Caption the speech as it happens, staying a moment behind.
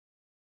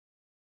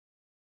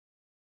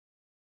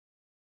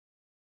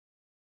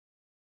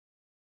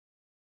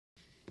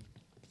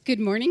Good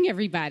morning,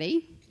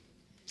 everybody.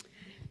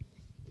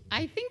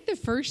 I think the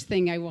first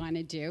thing I want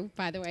to do,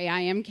 by the way, I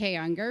am Kay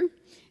Unger,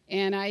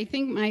 and I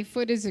think my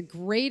foot is a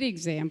great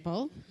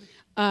example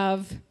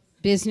of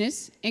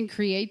business and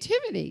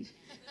creativity.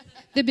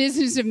 The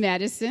business of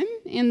medicine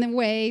and the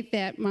way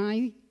that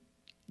my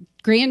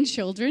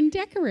grandchildren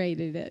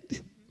decorated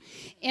it.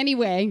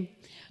 Anyway,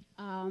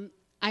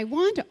 I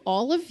want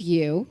all of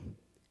you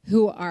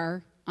who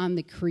are on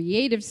the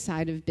creative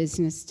side of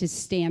business to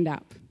stand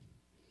up.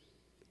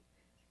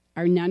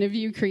 Are none of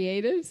you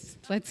creatives?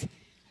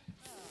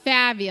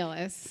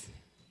 Fabulous.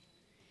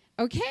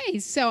 Okay,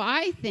 so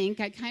I think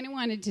I kind of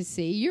wanted to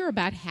see, you're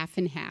about half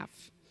and half.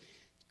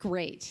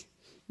 Great.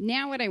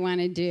 Now what I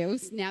want to do,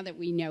 now that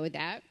we know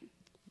that,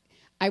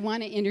 I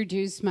want to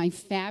introduce my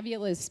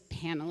fabulous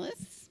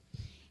panelists,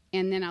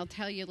 and then I'll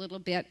tell you a little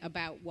bit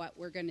about what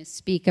we're going to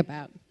speak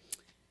about.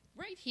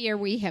 Right here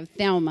we have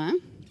Thelma.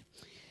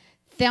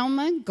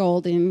 Thelma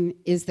Golden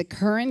is the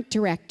current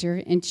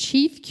director and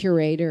chief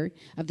curator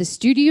of the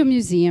Studio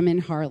Museum in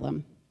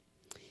Harlem.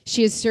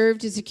 She has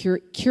served as a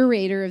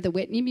curator of the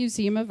Whitney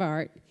Museum of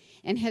Art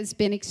and has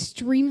been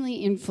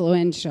extremely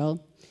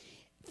influential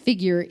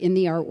figure in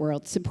the art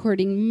world,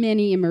 supporting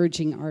many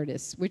emerging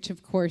artists, which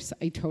of course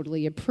I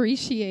totally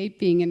appreciate,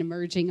 being an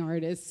emerging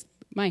artist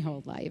my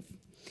whole life.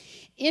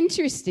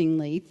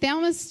 Interestingly,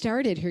 Thelma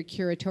started her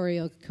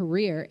curatorial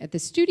career at the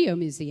Studio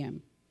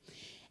Museum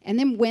and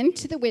then went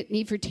to the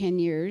Whitney for 10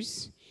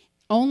 years,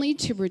 only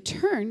to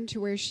return to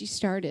where she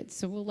started.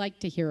 So we'll like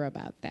to hear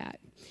about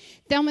that.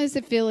 Thelma is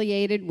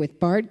affiliated with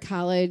Bard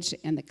College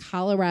and the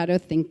Colorado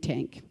think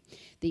tank,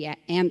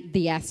 and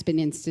the Aspen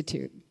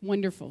Institute.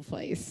 Wonderful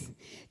place.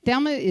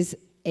 Thelma is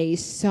a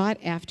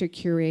sought-after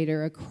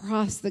curator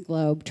across the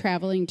globe,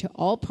 traveling to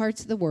all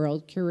parts of the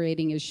world,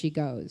 curating as she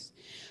goes.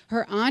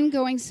 Her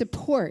ongoing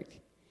support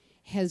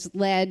has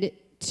led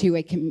to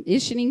a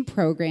commissioning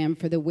program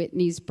for the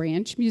Whitney's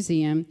Branch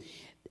Museum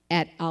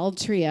at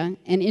Altria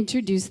and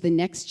introduced the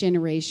next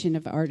generation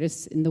of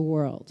artists in the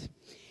world.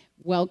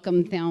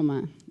 Welcome,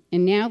 Thelma.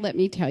 And now let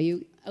me tell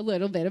you a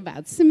little bit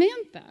about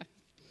Samantha.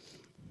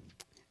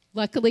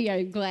 Luckily,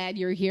 I'm glad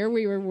you're here.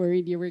 We were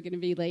worried you were going to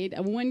be late.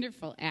 A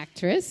wonderful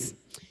actress.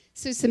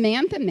 So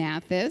Samantha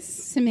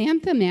Mathis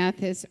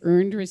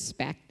earned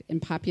respect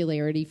and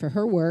popularity for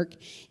her work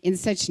in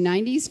such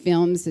 90s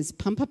films as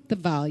Pump Up the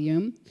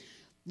Volume,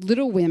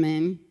 Little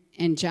Women,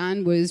 and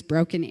John Woo's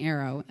Broken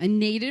Arrow. A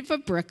native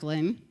of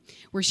Brooklyn,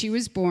 where she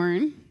was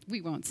born.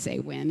 We won't say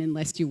when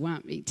unless you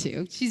want me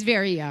to. She's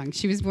very young.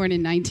 She was born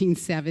in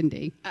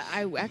 1970.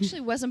 I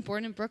actually wasn't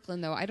born in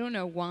Brooklyn, though. I don't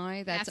know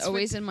why. That's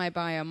always in my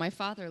bio. My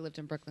father lived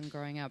in Brooklyn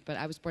growing up, but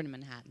I was born in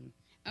Manhattan.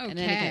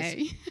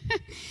 Okay.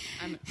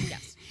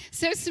 Yes.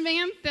 So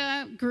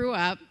Samantha grew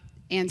up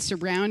and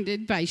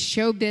surrounded by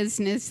show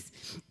business.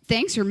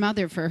 Thanks her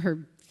mother for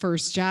her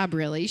first job,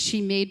 really.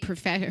 She made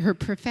her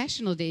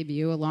professional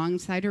debut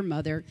alongside her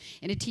mother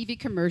in a TV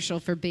commercial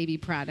for baby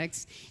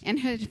products and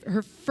had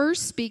her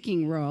first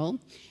speaking role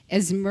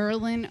as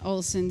Merlin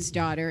Olsen's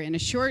daughter in a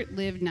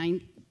short-lived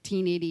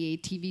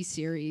 1988 TV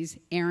series,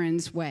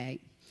 Aaron's Way.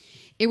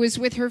 It was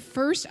with her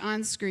first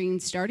on-screen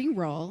starting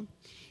role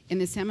in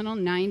the seminal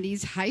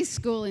 90s high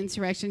school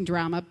insurrection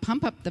drama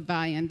Pump Up the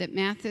Volume that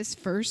Mathis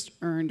first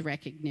earned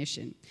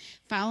recognition.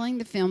 Following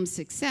the film's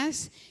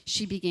success,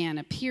 she began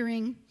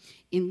appearing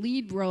in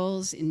lead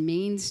roles in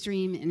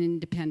mainstream and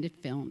independent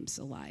films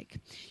alike.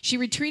 She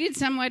retreated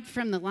somewhat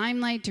from the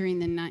limelight during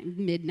the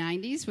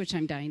mid-90s, which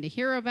I'm dying to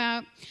hear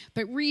about,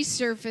 but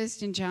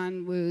resurfaced in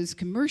John Woo's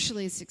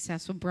commercially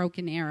successful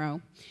Broken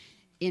Arrow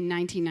in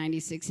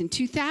 1996. In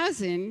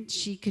 2000,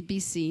 she could be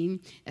seen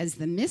as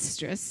the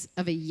mistress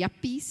of a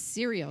yuppie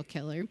serial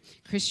killer,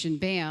 Christian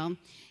Bale,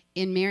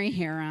 in Mary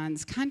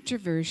Harron's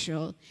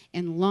controversial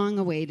and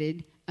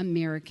long-awaited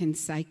American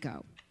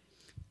Psycho.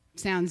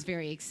 Sounds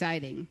very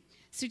exciting.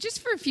 So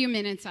just for a few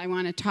minutes, I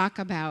want to talk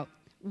about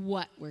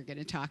what we're going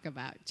to talk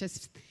about.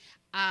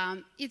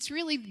 It's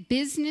really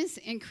business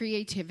and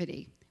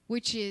creativity,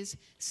 which is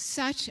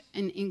such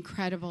an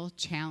incredible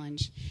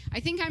challenge.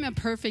 I think I'm a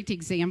perfect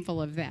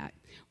example of that.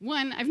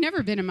 One, I've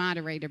never been a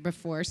moderator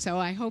before, so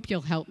I hope you'll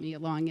help me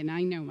along, and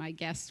I know my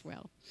guests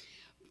will.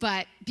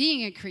 But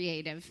being a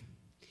creative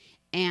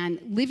and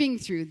living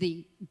through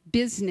the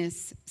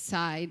business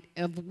side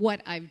of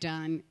what I've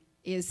done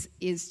is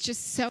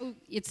just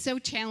so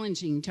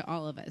challenging to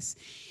all of us.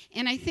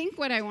 And I think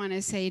what I want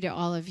to say to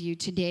all of you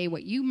today,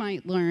 what you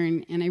might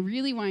learn, and I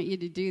really want you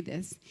to do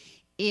this,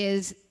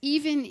 is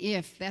even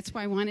if, that's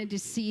why I wanted to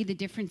see the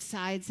different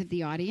sides of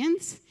the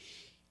audience,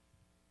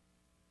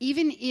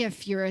 even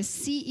if you're a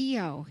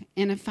CEO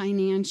and a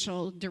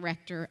financial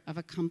director of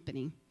a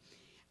company,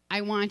 I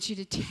want you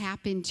to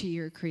tap into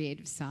your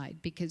creative side,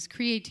 because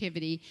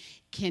creativity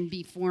can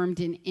be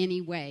formed in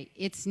any way.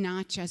 It's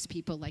not just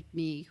people like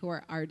me who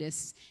are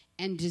artists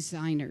and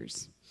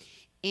designers.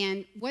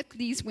 And what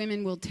these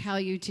women will tell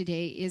you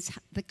today is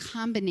the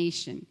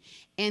combination.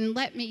 And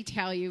let me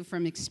tell you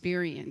from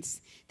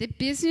experience that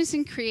business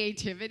and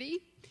creativity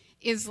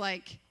is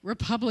like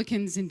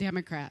Republicans and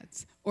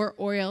Democrats or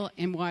oil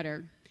and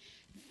water.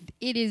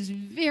 it is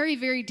very,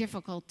 very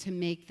difficult to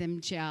make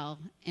them gel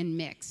and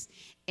mix.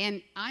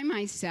 And I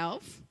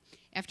myself,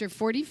 after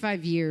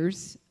 45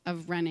 years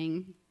of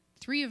running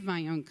 3 of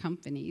my own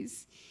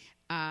companies,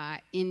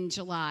 in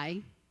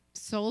July,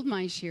 sold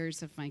my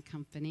shares of my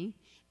company,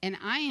 and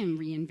I am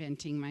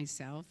reinventing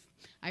myself.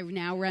 I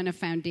now run a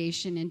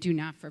foundation and do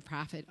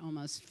not-for-profit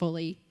almost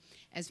fully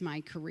as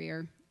my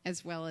career,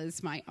 as well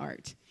as my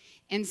art.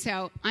 And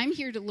so I'm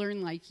here to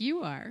learn, like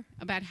you are,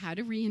 about how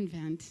to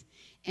reinvent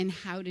and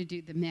how to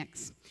do the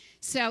mix.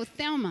 So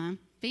Thelma,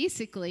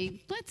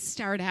 basically, let's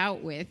start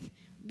out with,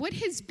 what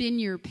has been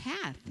your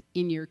path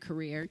in your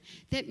career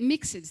that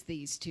mixes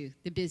these two,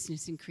 the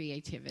business and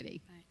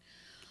creativity?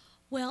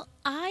 Well,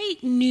 I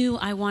knew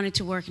I wanted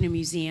to work in a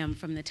museum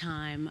from the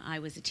time I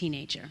was a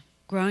teenager.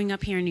 Growing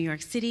up here in New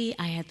York City,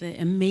 I had the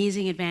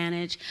amazing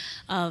advantage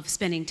of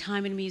spending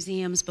time in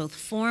museums, both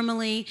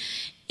formally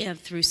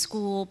through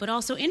school, but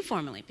also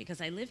informally,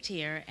 because I lived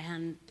here,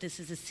 and this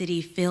is a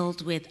city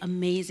filled with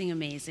amazing,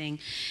 amazing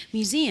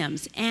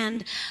museums.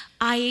 And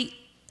I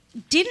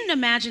didn't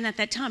imagine at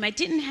that time, I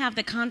didn't have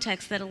the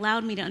context that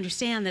allowed me to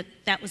understand that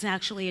that was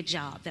actually a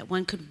job, that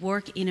one could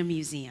work in a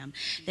museum,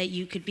 that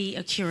you could be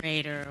a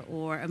curator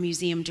or a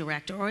museum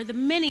director or the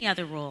many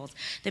other roles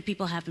that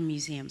people have in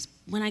museums.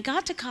 When I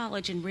got to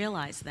college and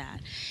realized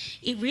that,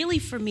 it really,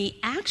 for me,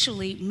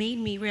 actually made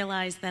me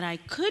realize that I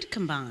could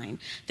combine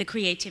the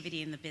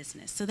creativity and the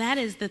business. So that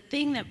is the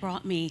thing that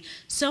brought me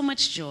so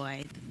much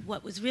joy,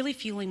 what was really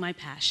fueling my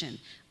passion,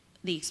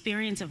 the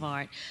experience of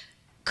art,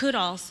 could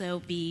also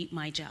be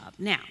my job.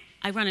 Now,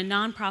 I run a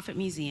nonprofit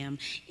museum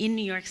in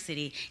New York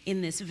City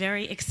in this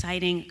very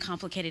exciting,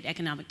 complicated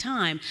economic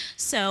time.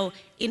 So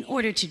in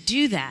order to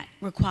do that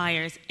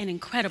requires an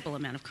incredible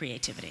amount of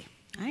creativity.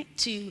 Right?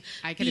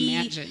 I can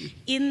imagine.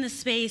 In the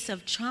space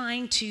of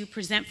trying to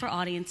present for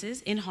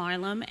audiences in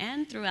Harlem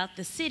and throughout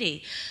the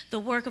city the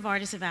work of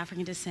artists of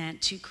African descent,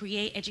 to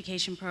create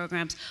education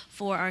programs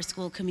for our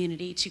school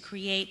community, to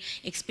create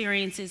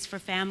experiences for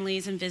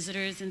families and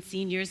visitors and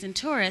seniors and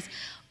tourists,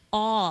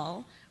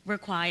 all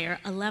require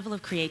a level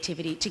of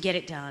creativity to get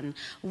it done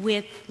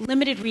with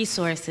limited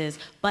resources,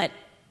 but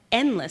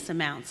endless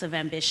amounts of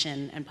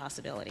ambition and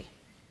possibility.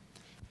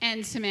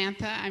 And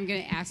Samantha, I'm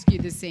going to ask you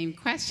the same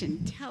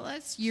question. Tell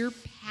us your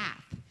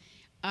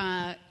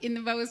path in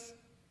the most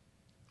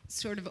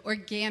sort of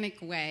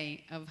organic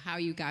way of how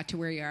you got to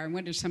where you are, and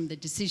what are some of the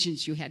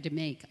decisions you had to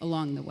make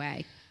along the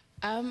way?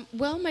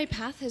 Well, my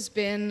path has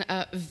been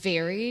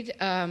varied.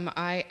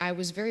 I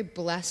was very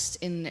blessed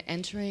in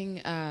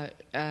entering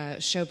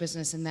show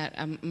business in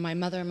that my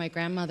mother and my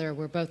grandmother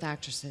were both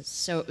actresses.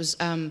 So it was,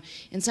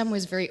 in some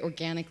ways, very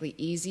organically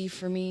easy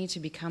for me to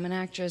become an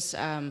actress.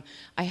 I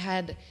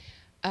had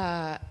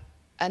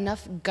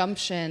enough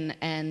gumption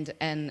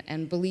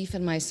and belief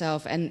in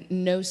myself and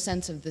no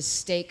sense of the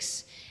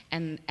stakes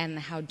and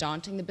how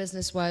daunting the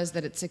business was,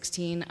 that at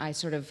 16 I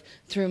sort of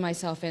threw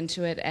myself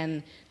into it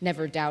and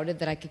never doubted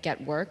that I could get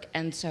work,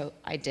 and so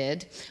I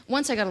did.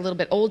 Once I got a little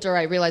bit older,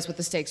 I realized what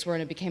the stakes were,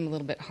 and it became a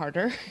little bit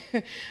harder.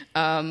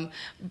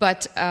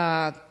 But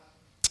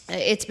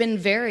it's been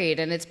varied,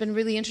 and it's been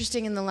really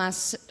interesting in the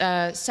last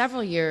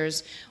several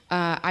years.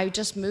 I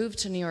just moved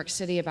to New York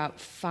City about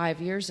 5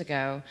 years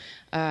ago,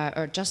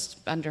 or just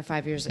under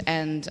 5 years,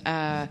 and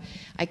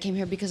I came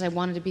here because I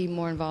wanted to be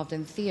more involved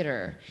in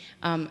theater.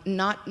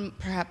 Not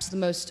perhaps the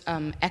most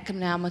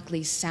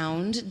economically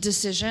sound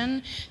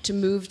decision to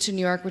move to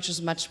New York, which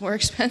was much more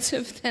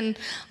expensive than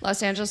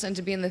Los Angeles, and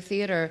to be in the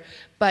theater,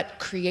 but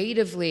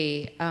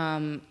creatively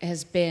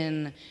has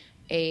been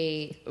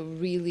a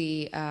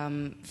really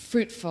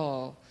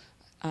fruitful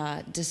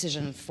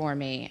decision for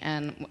me.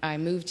 And I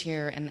moved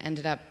here and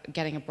ended up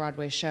getting a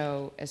Broadway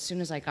show as soon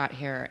as I got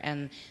here,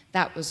 and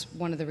that was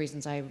one of the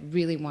reasons I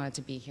really wanted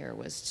to be here,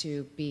 was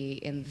to be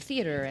in the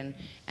theater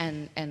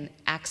and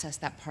access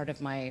that part of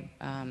my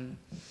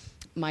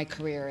my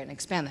career and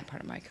expand that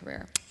part of my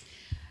career.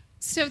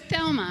 So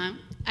Thelma,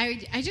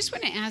 I just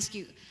want to ask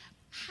you,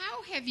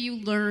 how have you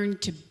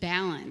learned to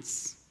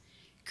balance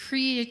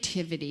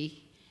creativity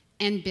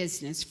and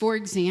business? For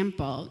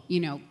example,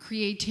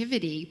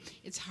 creativity,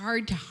 it's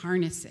hard to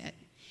harness it.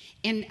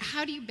 And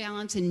how do you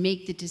balance and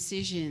make the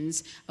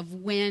decisions of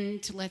when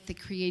to let the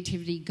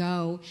creativity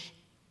go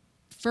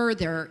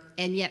further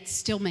and yet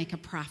still make a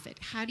profit?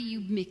 How do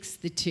you mix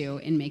the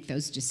two and make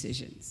those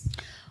decisions?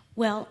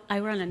 Well, I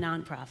run a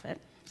nonprofit,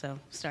 so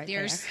start there.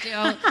 There's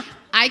still,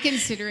 I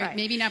consider it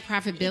maybe not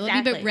profitability,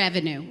 Exactly. but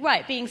revenue.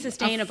 Right, being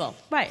sustainable.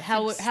 Right,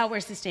 how we're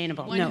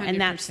sustainable. 100%. No,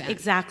 and that's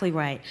exactly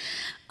right.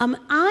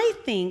 I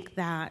think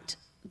that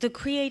the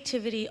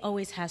creativity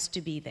always has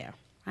to be there,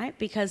 right?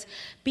 Because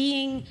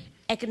being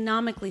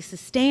economically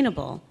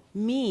sustainable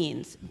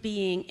means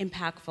being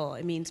impactful,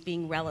 it means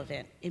being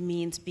relevant, it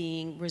means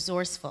being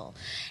resourceful.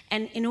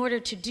 And in order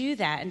to do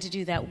that, and to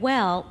do that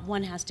well,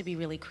 one has to be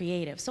really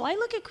creative. So I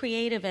look at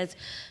creative as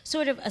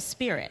sort of a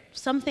spirit,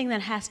 something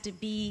that has to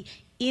be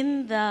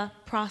in the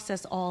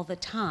process all the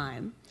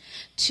time,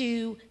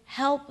 to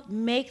help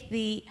make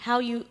the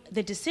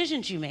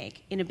decisions you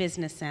make in a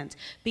business sense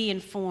be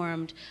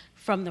informed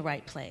from the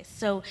right place.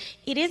 So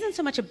it isn't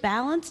so much a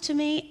balance to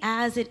me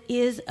as it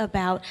is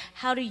about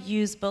how to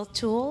use both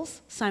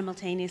tools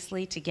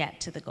simultaneously to get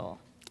to the goal.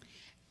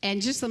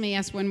 And just let me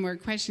ask one more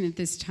question at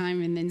this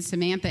time, and then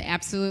Samantha,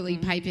 absolutely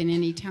pipe in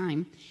any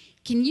time.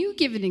 Can you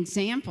give an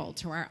example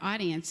to our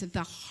audience of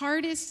the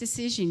hardest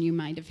decision you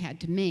might have had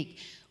to make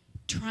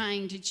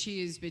trying to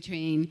choose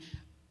between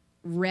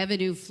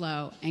revenue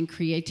flow and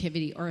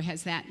creativity, or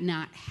has that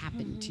not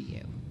happened to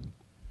you?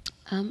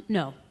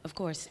 No, of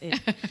course it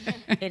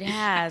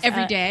has.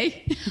 Every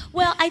day?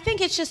 Well, I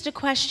think it's just a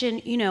question,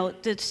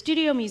 the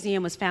Studio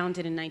Museum was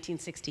founded in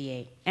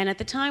 1968. And at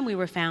the time we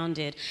were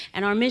founded,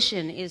 and our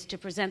mission is to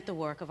present the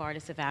work of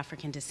artists of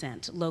African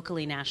descent,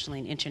 locally, nationally,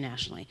 and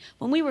internationally.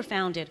 When we were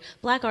founded,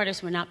 black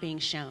artists were not being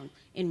shown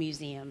in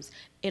museums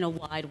in a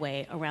wide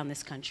way around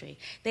this country.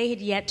 They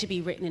had yet to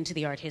be written into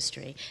the art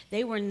history.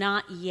 They were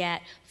not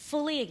yet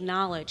fully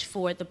acknowledged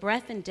for the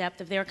breadth and depth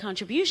of their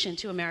contribution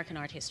to American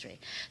art history.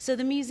 So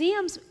the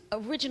museum's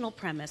original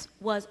premise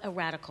was a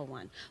radical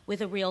one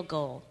with a real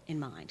goal in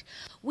mind.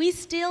 We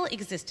still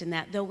exist in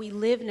that, though we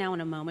live now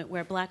in a moment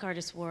where black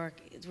artists' work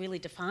is really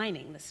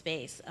defining the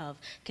space of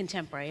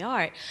contemporary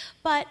art.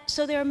 But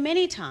so there are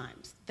many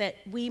times that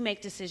we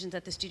make decisions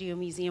at the Studio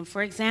Museum,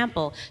 for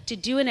example, to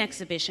do an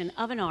exhibition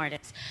of an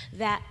artist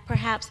that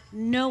perhaps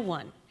no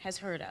one has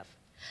heard of.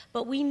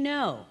 But we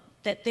know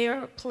that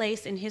their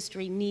place in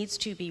history needs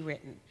to be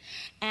written,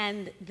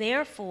 and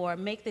therefore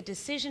make the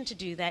decision to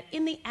do that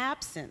in the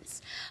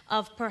absence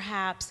of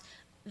perhaps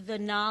the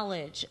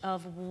knowledge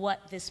of what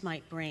this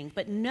might bring,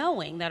 but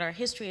knowing that our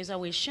history has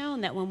always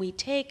shown that when we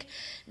take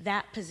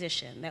that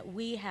position, that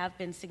we have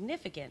been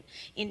significant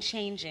in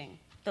changing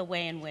the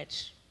way in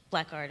which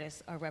black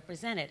artists are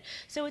represented.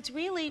 So it's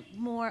really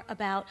more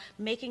about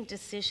making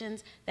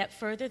decisions that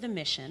further the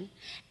mission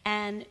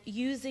and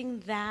using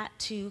that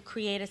to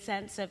create a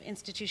sense of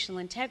institutional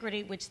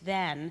integrity, which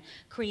then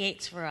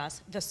creates for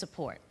us the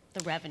support,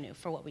 the revenue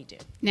for what we do.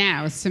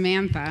 Now,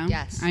 Samantha,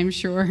 yes, I'm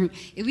sure,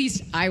 at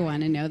least I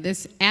want to know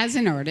this, as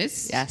an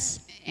artist,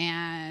 yes,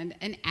 and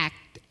an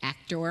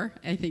actor,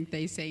 I think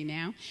they say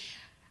now,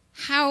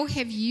 how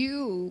have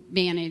you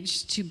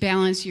managed to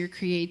balance your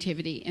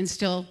creativity and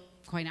still,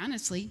 quite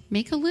honestly,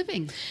 make a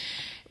living?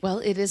 Well,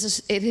 it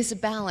is a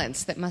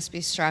balance that must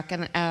be struck,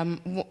 and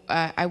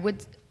I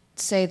would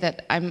say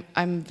that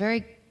I'm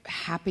very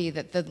happy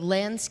that the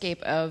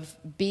landscape of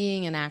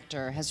being an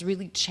actor has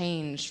really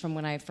changed from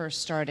when I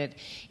first started.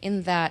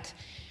 In that,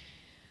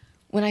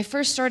 when I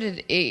first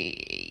started,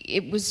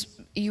 it was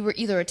you were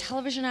either a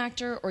television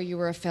actor or you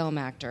were a film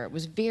actor. It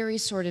was very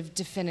sort of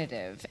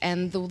definitive,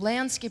 and the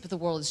landscape of the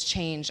world has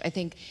changed, I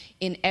think,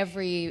 in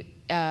every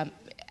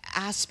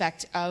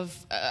aspect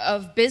of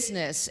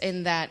business,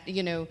 in that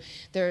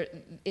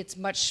it's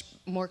much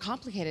more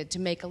complicated to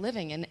make a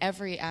living in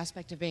every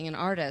aspect of being an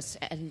artist.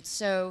 And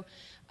so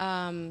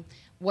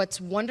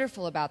what's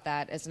wonderful about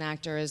that as an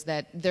actor is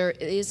that there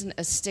isn't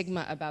a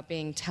stigma about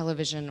being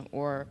television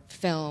or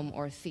film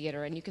or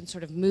theater, and you can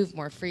sort of move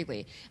more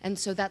freely. And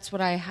so that's what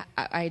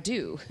I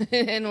do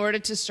in order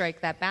to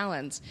strike that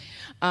balance.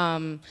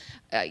 One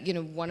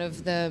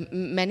of the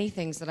many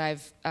things that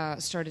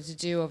I've started to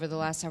do over the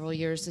last several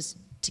years is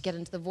to get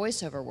into the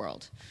voiceover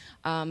world,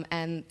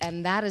 and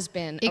that has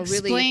been a really...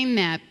 Explain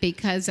that,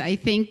 because I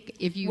think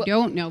if you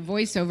don't know,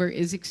 voiceover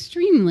is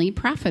extremely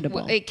profitable.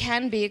 Well, it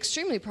can be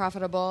extremely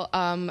profitable,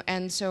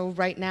 and so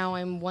right now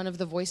I'm one of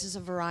the voices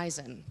of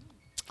Verizon.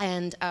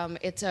 And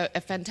it's a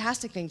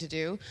fantastic thing to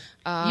do.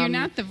 You're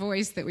not the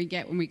voice that we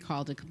get when we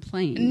call to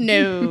complain.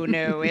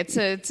 No. It's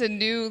a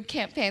new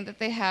campaign that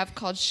they have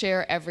called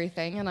Share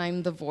Everything, and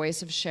I'm the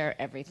voice of Share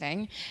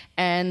Everything.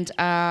 And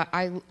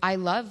I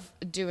love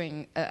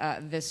doing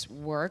this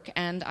work,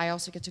 and I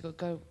also get to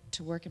go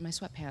to work in my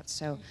sweatpants,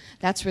 so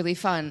that's really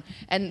fun.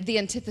 And the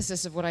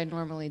antithesis of what I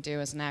normally do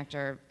as an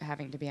actor,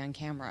 having to be on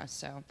camera,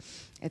 so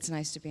it's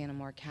nice to be in a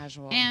more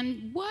casual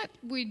And what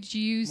would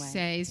you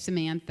say,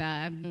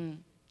 Samantha,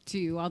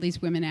 to all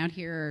these women out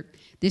here,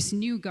 this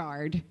new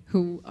guard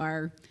who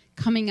are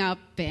coming up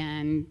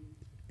and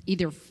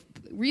either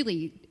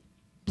really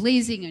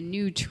blazing a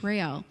new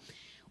trail?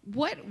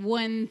 What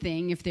one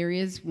thing, if there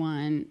is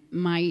one,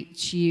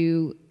 might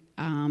you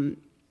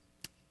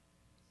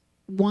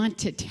want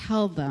to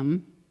tell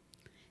them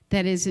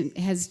that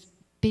has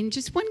been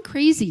just one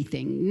crazy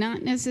thing,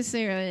 not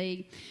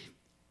necessarily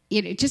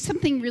just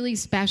something really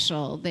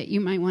special that you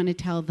might want to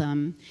tell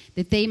them,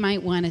 that they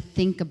might want to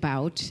think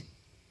about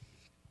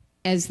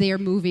as they're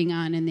moving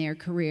on in their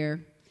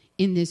career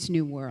in this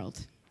new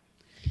world?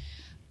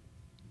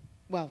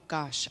 Well,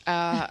 gosh.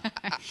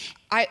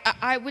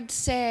 I would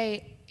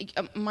say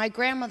my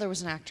grandmother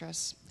was an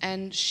actress,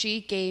 and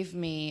she gave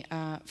me,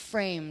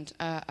 framed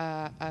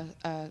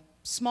a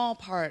small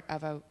part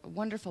of a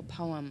wonderful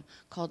poem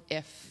called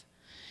If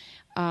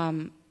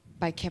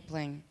by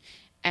Kipling.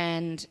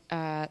 And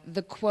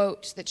the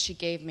quote that she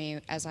gave me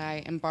as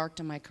I embarked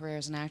on my career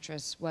as an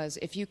actress was,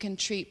 "If you can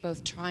treat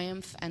both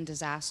triumph and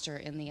disaster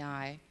in the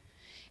eye,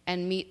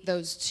 and meet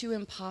those two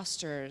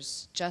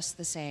imposters just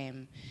the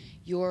same.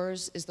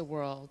 Yours is the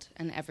world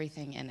and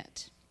everything in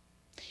it.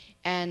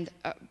 And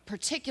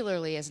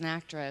particularly as an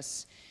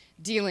actress,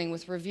 dealing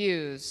with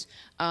reviews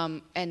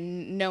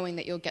and knowing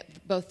that you'll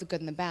get both the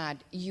good and the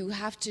bad, you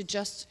have to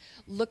just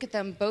look at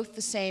them both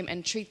the same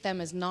and treat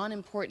them as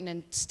non-important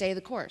and stay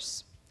the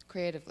course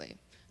creatively.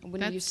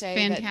 When That's you say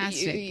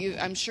fantastic.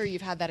 that I'm sure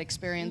you've had that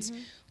experience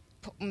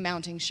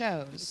mounting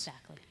shows.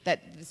 Exactly.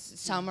 That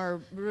some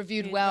are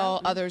reviewed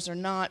well, others are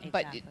not,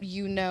 but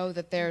you know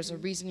that there's a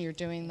reason you're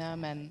doing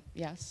them, and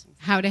yes.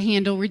 How to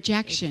handle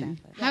rejection,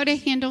 Exactly. how to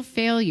handle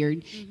failure.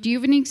 Do you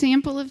have an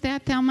example of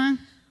that, Thelma?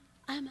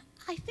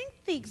 I think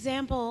the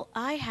example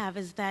I have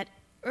is that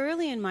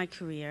early in my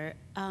career,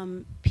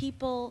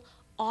 people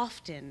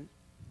often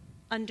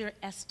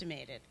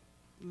underestimated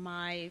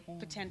my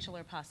potential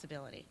or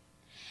possibility.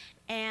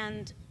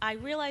 And I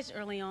realized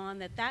early on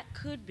that that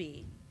could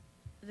be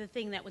the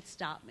thing that would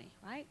stop me,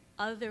 right?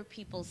 Other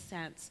people's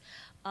sense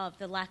of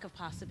the lack of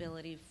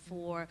possibility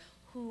for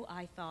who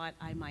I thought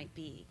I might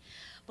be.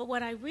 But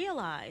what I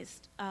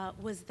realized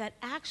was that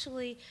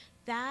actually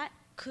that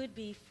could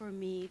be for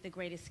me the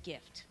greatest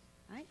gift,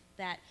 right?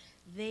 That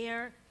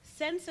their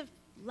sense of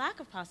lack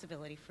of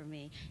possibility for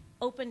me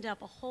opened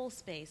up a whole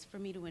space for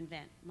me to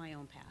invent my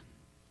own path.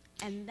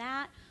 And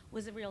that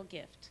was a real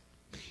gift.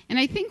 And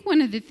I think one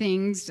of the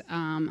things,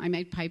 I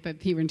might pipe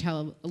up here and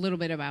tell a little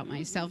bit about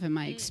myself and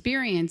my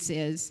experience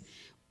is,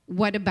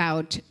 what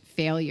about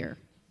failure?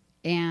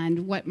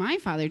 And what my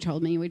father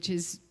told me, which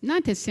is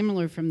not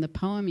dissimilar from the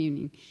poem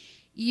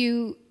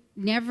you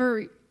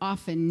never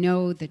often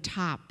know the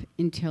top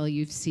until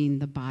you've seen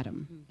the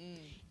bottom.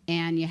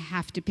 And you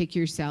have to pick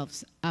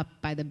yourselves up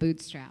by the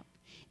bootstrap.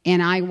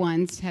 And I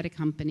once had a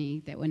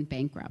company that went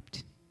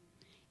bankrupt.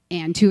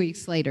 And 2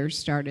 weeks later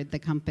started the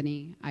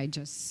company I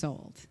just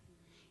sold.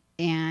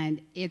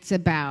 And it's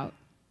about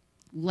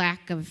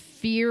lack of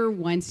fear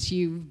once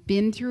you've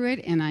been through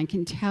it. And I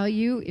can tell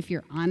you, if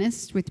you're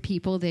honest with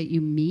people that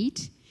you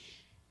meet,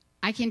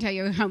 I can tell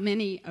you how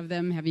many of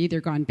them have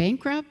either gone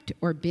bankrupt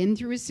or been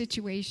through a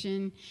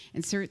situation.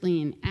 And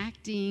certainly in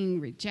acting,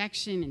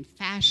 rejection, and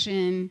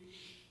fashion,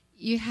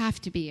 you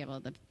have to be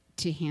able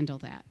to handle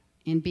that.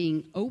 And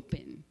being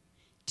open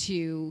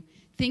to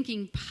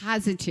thinking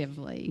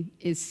positively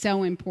is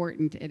so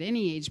important at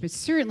any age, but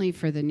certainly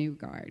for the new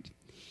guard.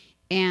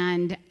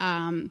 And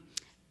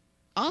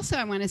also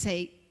I want to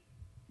say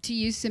to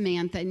you,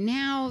 Samantha,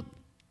 now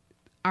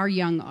our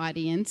young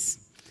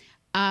audience,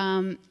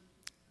 how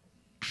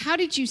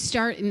did you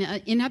start?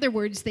 In other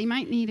words, they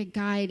might need a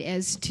guide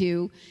as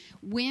to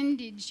when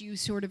did you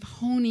sort of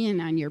hone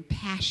in on your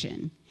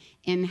passion,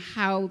 and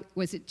how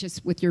was it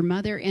just with your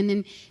mother? And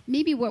then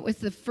maybe what was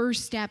the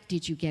first step?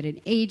 Did you get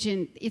an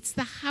agent? It's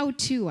the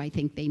how-to I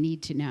think they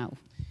need to know.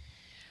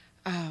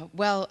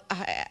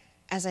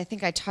 As I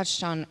think I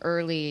touched on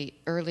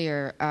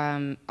earlier,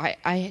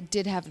 I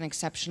did have an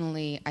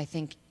exceptionally, I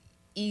think,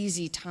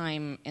 easy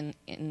time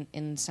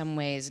in some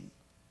ways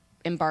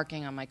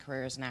embarking on my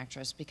career as an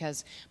actress,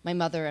 because my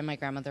mother and my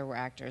grandmother were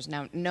actors.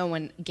 Now, no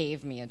one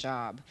gave me a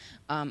job,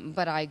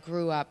 but I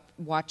grew up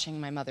watching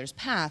my mother's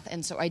path,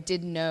 and so I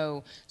did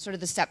know sort of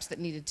the steps that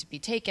needed to be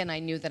taken. I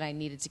knew that I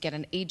needed to get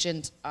an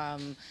agent.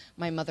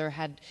 My mother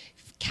had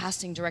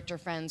casting director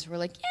friends who were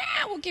like,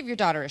 yeah, we'll give your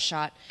daughter a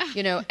shot,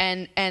 you know,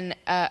 and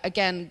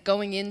again,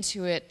 going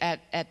into it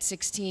at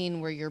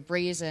 16 where you're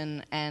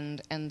brazen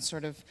and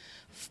sort of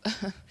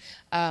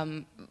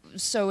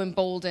so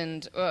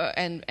emboldened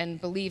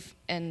and belief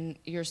in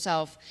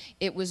yourself,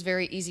 it was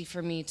very easy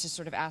for me to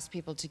sort of ask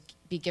people to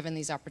be given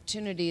these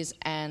opportunities,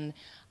 and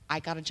I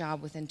got a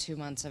job within 2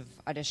 months of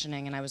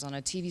auditioning, and I was on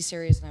a TV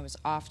series, and I was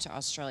off to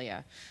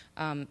Australia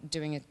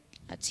doing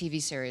a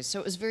TV series. So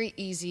it was very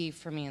easy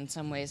for me in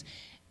some ways.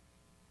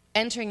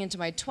 Entering into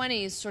my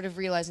 20s, sort of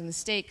realizing the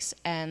stakes,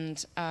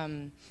 and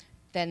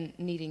then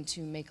needing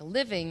to make a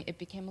living, it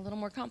became a little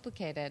more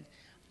complicated.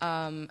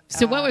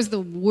 So what was the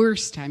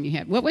worst time you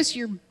had? What was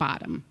your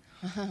bottom?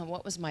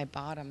 What was my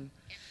bottom?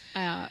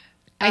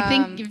 I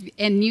think,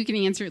 and you can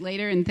answer it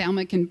later, and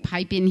Thelma can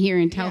pipe in here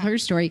and tell her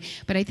story,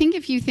 but I think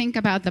if you think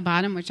about the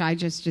bottom, which I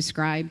just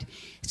described,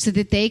 so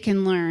that they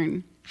can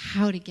learn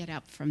how to get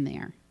up from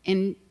there.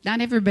 And not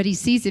everybody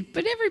sees it,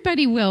 but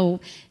everybody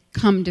will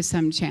come to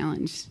some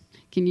challenge.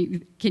 Can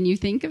you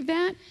think of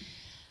that?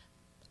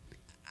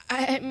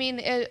 I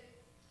mean,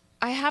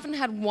 I haven't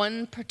had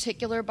one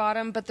particular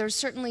bottom, but there's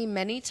certainly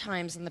many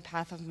times in the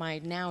path of my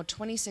now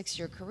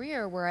 26-year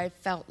career where I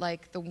felt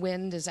like the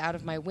wind is out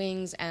of my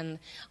wings and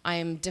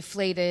I'm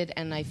deflated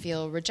and I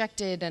feel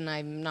rejected and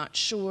I'm not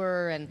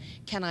sure and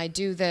can I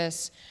do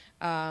this?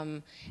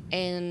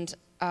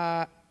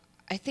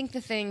 I think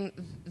the thing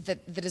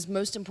that is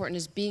most important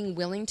is being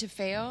willing to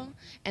fail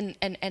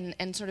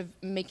and sort of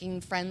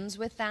making friends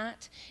with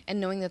that and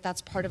knowing that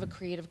that's part of a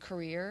creative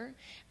career.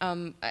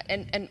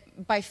 And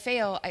by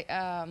fail,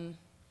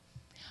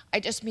 I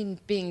just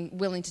mean being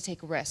willing to take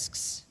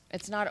risks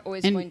It's not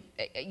always And- going,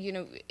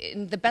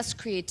 the best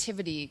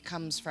creativity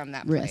comes from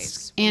that Risk.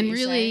 place. And wouldn't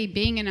you really, say?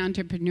 being an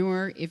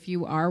entrepreneur, if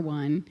you are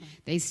one,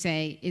 they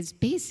say, is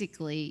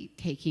basically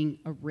taking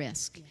a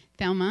risk.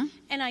 Thelma?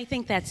 And I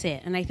think that's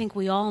it. And I think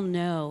we all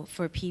know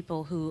for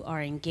people who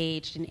are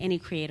engaged in any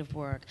creative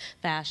work,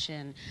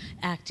 fashion,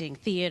 acting,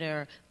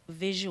 theater,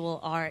 visual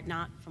art,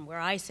 not from where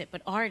I sit,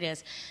 but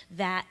artists,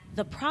 that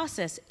the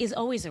process is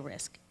always a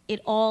risk. It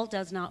all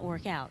does not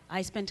work out.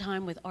 I spend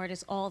time with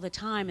artists all the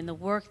time, and the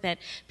work that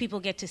people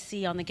get to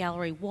see on the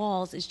gallery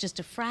walls is just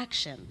a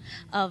fraction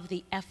of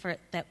the effort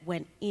that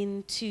went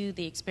into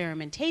the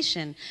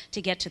experimentation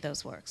to get to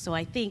those works. So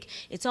I think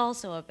it's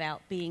also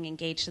about being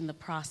engaged in the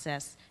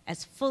process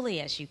as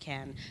fully as you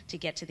can to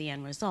get to the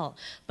end result.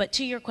 But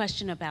to your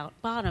question about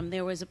bottom,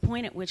 there was a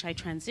point at which I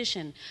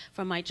transitioned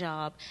from my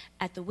job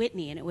at the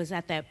Whitney, and it was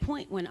at that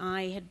point when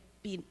I had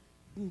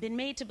been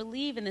made to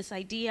believe in this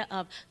idea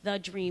of the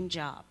dream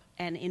job.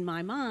 And in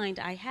my mind,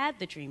 I had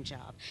the dream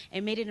job.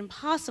 It made it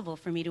impossible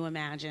for me to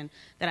imagine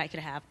that I could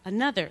have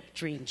another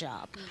dream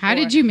job. How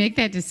did you make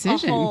that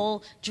decision? A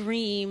whole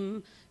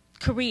dream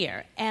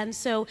career. And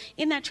so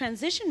in that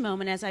transition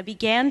moment, as I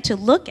began to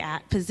look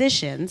at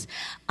positions,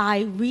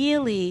 I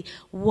really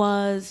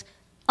was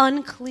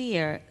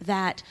unclear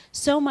that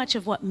so much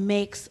of what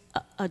makes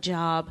a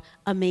job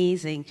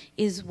amazing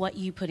is what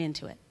you put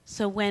into it.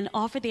 So when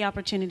offered the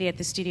opportunity at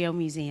the Studio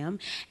Museum,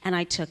 and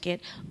I took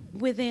it,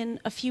 within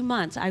a few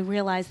months, I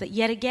realized that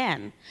yet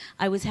again,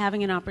 I was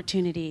having an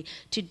opportunity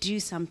to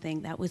do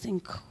something that was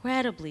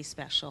incredibly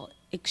special,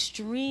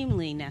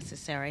 extremely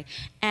necessary,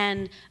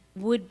 and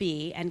would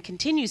be, and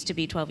continues to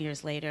be 12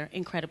 years later,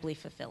 incredibly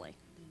fulfilling.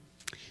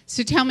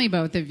 So tell me,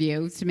 both of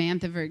you,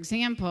 Samantha, for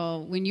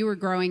example, when you were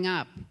growing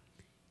up,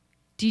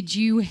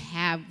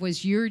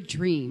 was your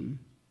dream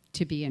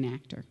to be an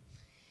actor?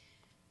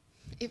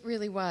 It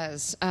really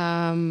was.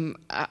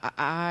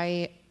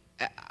 I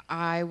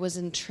was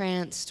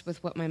entranced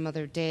with what my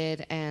mother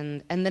did,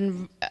 and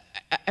then,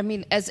 I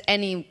mean, as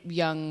any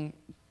young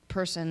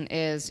person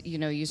is,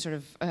 you sort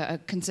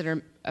of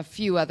consider a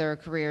few other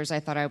careers. I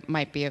thought I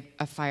might be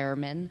a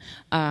fireman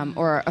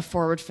or a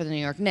forward for the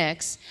New York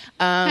Knicks.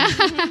 But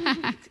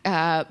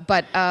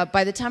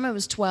by the time I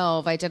was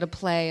 12, I did a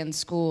play in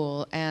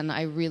school, and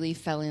I really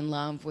fell in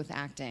love with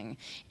acting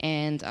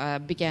and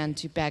began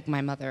to beg my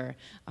mother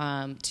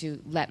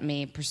to let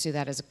me pursue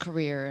that as a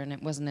career. And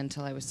it wasn't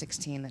until I was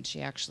 16 that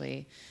she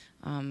actually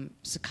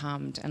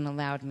succumbed and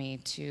allowed me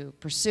to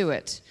pursue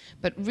it,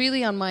 but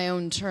really on my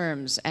own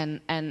terms,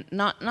 and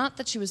not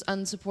that she was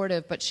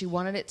unsupportive, but she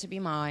wanted it to be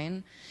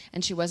mine,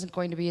 and she wasn't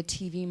going to be a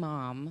TV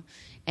mom,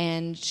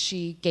 and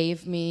she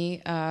gave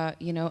me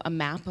a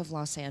map of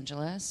Los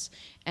Angeles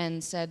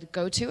and said,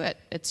 go to it,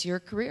 it's your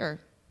career,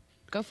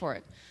 go for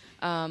it.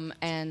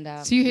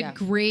 So you had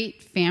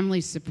great family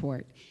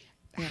support.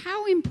 Yeah.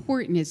 How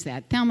important is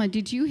that? Thelma,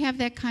 did you have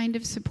that kind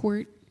of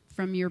support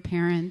from your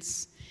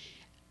parents?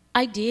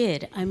 I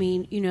did. I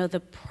mean, the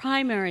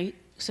primary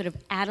sort of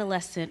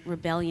adolescent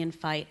rebellion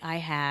fight I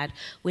had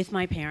with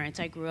my parents.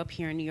 I grew up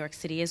here in New York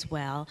City as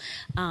well,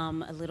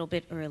 a little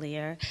bit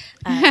earlier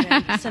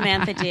than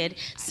Samantha did.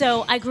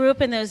 So I grew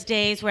up in those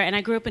days and I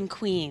grew up in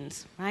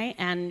Queens, right?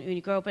 And when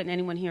you grow up, and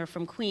anyone here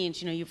from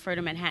Queens, you refer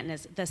to Manhattan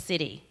as the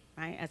city,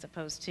 right? As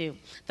opposed to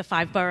the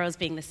 5 boroughs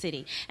being the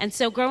city. And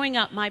so growing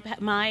up,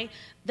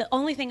 the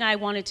only thing I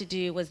wanted to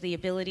do was the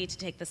ability to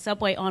take the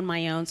subway on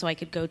my own so I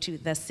could go to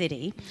the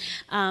city,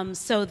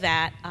 so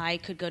that I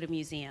could go to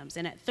museums.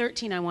 And at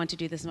 13, I wanted to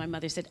do this, and my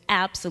mother said,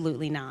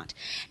 absolutely not.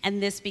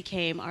 And this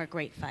became our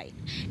great fight.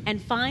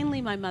 And finally,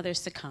 my mother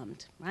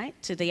succumbed, right,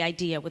 to the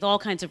idea with all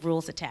kinds of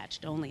rules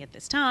attached, only at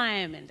this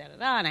time, and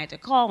da-da-da, and I had to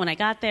call when I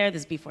got there.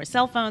 This is before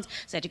cell phones,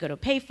 so I had to go to a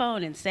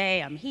payphone and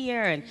say, I'm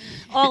here, and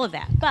all of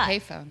that. But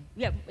Payphone.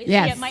 Yeah,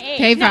 yes. Yeah, my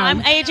age. Payphone. No,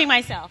 I'm aging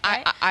myself,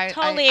 right?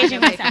 Totally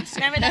aging myself.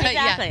 Remember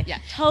that? Exactly. Yeah.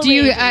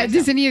 Totally.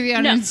 Does any of the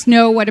audience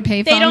know what a payphone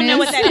is? They don't know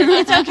what that is.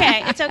 It's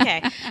okay. It's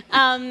okay.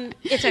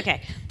 It's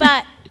okay.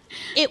 But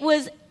it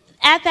was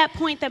at that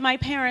point that my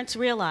parents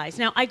realized.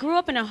 Now, I grew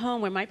up in a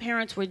home where my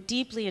parents were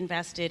deeply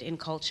invested in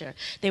culture.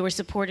 They were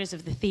supporters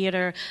of the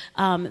theater.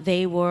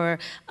 They were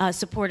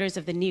supporters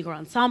of the Negro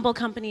Ensemble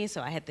Company,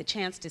 so I had the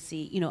chance to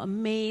see,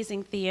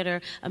 amazing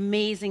theater,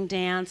 amazing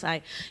dance.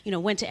 I,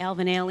 went to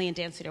Alvin Ailey and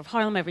Dance Theater of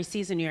Harlem every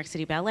season, New York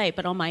City Ballet.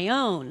 But on my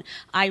own,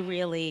 I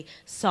really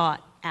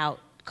sought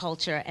out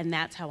culture, and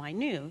that's how I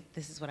knew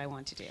this is what I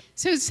want to do.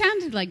 So it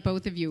sounded like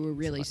both of you were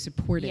really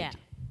supported. Yeah,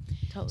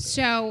 totally.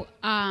 So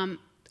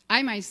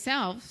I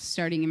myself,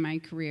 starting in my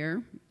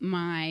career,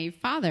 my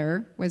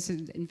father was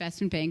an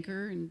investment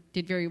banker and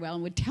did very well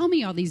and would tell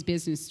me all these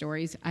business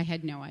stories. I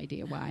had no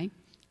idea why.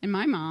 And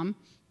my mom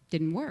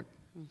didn't work.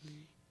 Mm-hmm.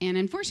 And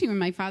unfortunately, when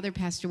my father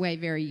passed away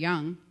very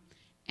young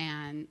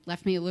and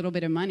left me a little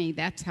bit of money,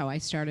 that's how I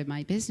started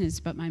my business.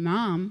 But my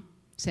mom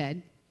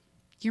said,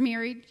 you're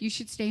married, you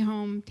should stay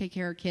home, take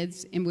care of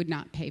kids, and would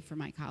not pay for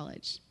my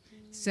college.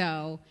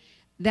 So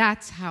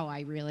that's how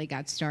I really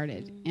got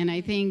started. And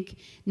I think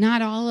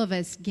not all of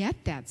us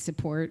get that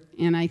support.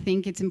 And I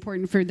think it's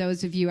important for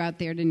those of you out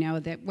there to know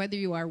that whether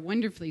you are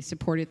wonderfully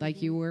supported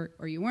like you were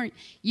or you weren't,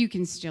 you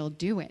can still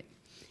do it.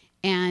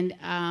 And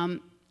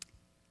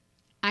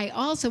I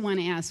also want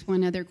to ask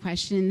one other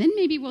question, and then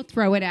maybe we'll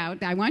throw it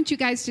out. I want you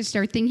guys to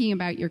start thinking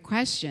about your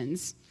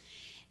questions.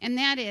 And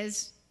that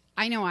is,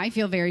 I know I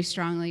feel very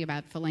strongly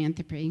about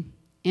philanthropy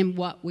and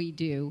what we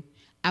do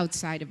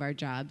outside of our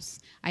jobs.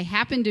 I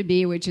happen to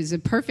be, which is a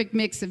perfect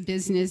mix of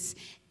business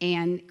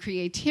and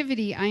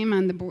creativity, I am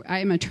on the board, I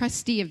am a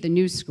trustee of the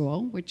New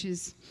School, which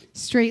is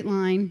straight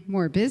line,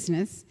 more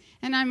business,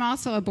 and I'm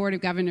also a board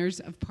of governors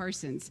of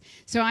Parsons.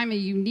 So I'm a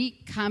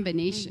unique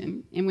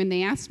combination. And when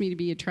they asked me to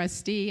be a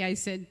trustee, I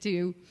said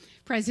to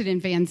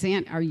President Van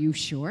Zandt, "Are you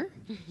sure?"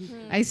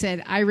 I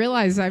said, "I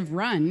realize I've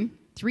run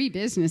 3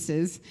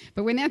 businesses,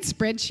 but when that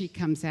spreadsheet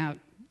comes out,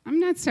 I'm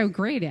not so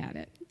great at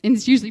it. And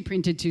it's usually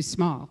printed too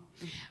small."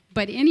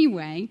 But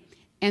anyway,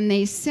 and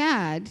they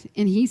said,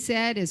 and he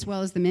said, as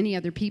well as the many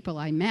other people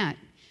I met,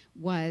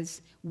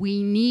 was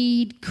we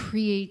need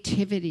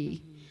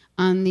creativity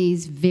on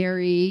these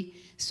very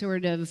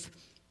sort of,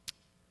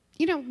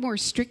 more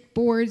strict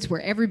boards where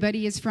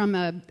everybody is from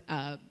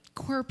a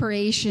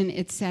corporation,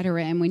 et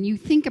cetera. And when you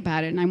think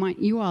about it, and I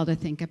want you all to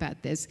think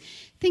about this,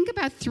 think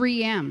about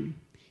 3M.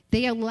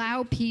 They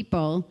allow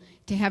people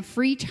to have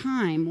free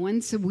time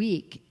once a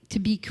week to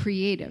be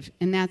creative,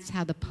 and that's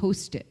how the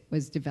Post-it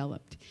was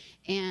developed.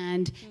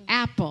 And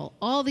Apple,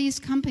 all these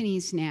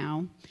companies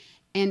now,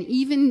 and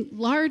even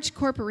large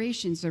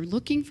corporations are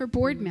looking for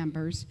board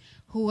members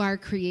who are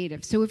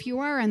creative. So if you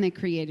are on the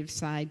creative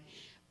side,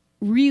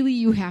 really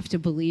you have to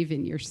believe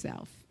in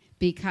yourself,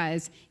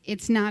 because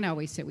it's not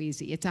always so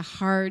easy. It's a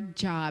hard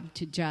job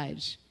to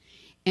judge.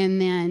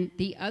 And then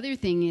the other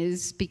thing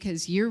is,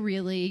 because you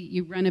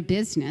run a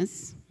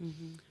business,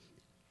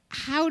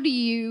 how do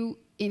you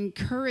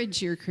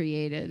encourage your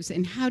creatives,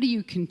 and how do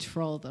you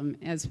control them,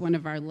 as one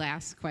of our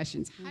last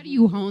questions? How do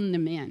you hone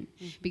them in?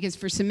 Because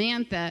for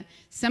Samantha,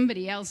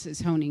 somebody else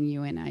is honing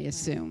you in, I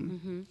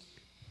assume.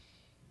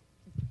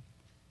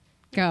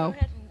 Go.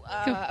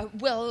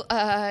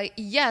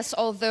 Yes,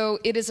 although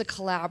it is a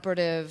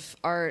collaborative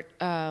art,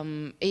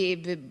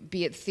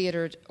 be it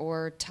theater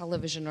or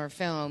television or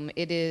film,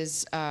 it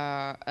is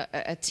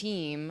a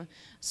team,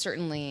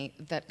 certainly,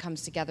 that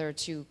comes together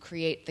to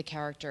create the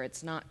character.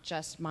 It's not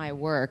just my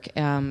work.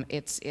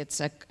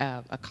 It's a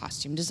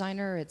costume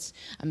designer, it's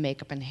a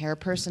makeup and hair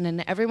person,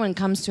 and everyone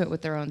comes to it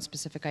with their own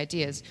specific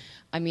ideas.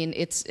 I mean,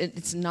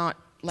 it's not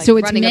like so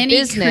it's running many a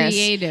business,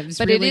 creatives,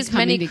 but really it is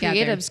many together.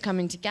 creatives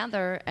coming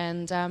together,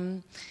 and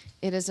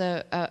it is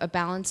a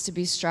balance to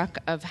be struck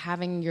of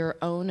having your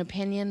own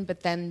opinion, but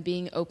then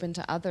being open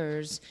to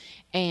others.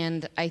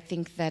 And I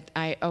think that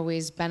I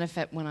always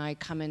benefit when I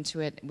come into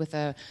it with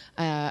a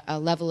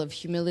level of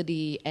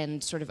humility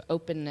and sort of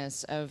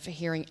openness of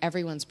hearing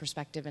everyone's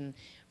perspective, and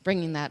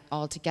bringing that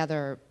all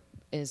together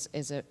is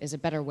a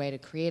better way to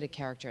create a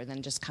character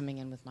than just coming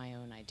in with my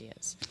own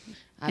ideas.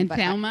 And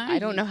Thelma? I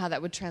don't know how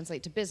that would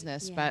translate to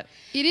business, but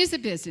it is a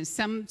business.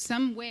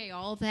 Some way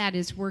all that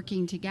is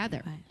working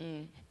together.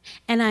 Right.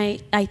 And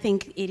I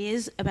think it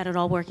is about it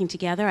all working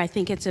together. I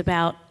think it's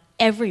about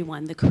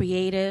everyone, the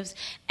creatives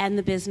and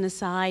the business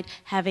side,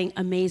 having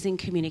amazing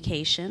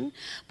communication.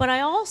 But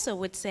I also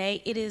would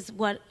say it is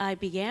what I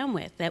began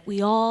with, that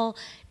we all,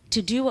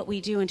 to do what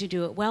we do and to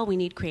do it well, we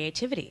need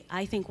creativity.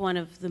 I think one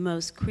of the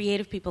most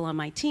creative people on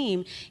my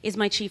team is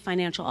my chief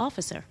financial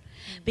officer,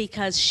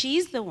 because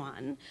she's the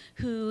one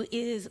who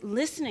is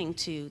listening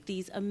to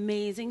these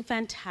amazing,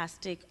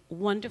 fantastic,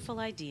 wonderful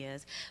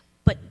ideas,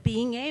 but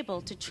being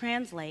able to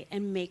translate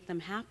and make them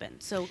happen.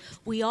 So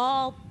we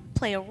all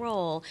play a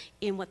role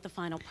in what the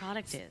final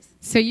product is.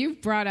 So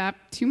you've brought up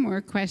 2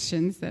 more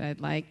questions that I'd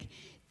like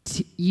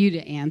you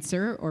to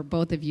answer, or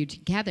both of you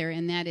together,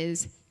 and that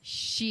is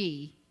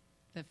she,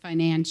 the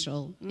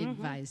financial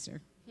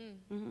advisor.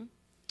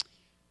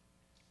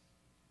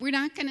 We're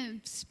not going to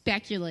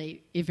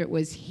speculate if it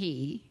was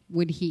he.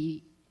 Would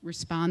he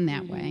respond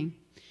that way?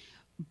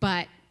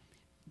 But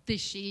the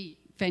she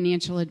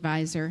financial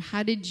advisor,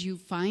 how did you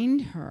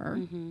find her?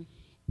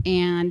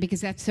 And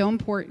because that's so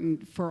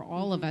important for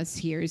all of us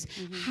here, is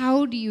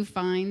how do you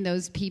find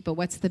those people?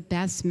 What's the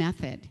best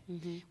method,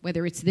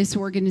 whether it's this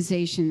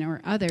organization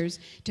or others,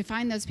 to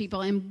find those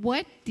people? And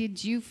what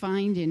did you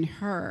find in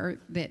her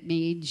that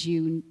made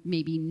you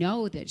maybe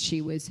know that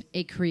she was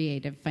a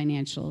creative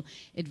financial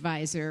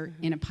advisor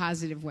in a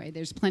positive way?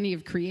 There's plenty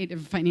of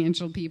creative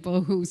financial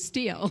people who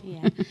steal.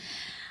 Yeah.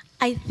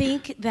 I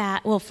think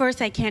that, well,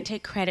 first, I can't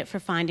take credit for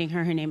finding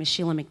her. Her name is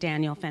Sheila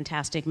McDaniel,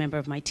 fantastic member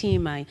of my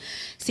team, my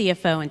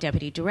CFO and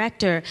deputy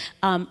director.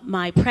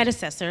 My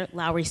predecessor,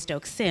 Lowry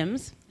Stokes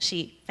Sims,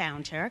 she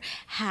found her.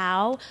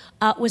 How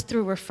was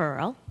through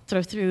referral,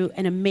 through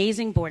an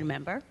amazing board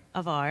member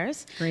of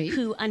ours, Great.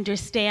 who,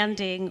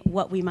 understanding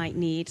what we might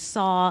need,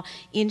 saw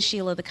in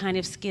Sheila the kind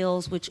of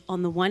skills which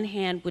on the one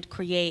hand would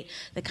create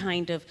the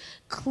kind of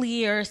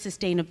clear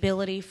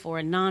sustainability for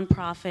a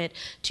nonprofit,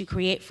 to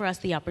create for us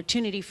the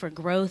opportunity for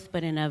growth,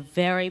 but in a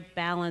very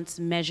balanced,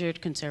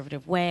 measured,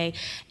 conservative way,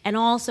 and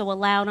also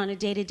allowed on a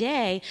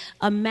day-to-day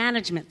a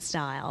management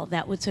style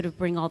that would sort of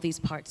bring all these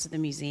parts of the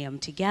museum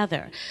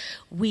together.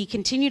 We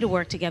continue to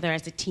work together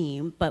as a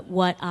team, but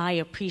what I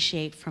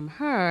appreciate from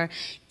her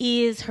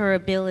is her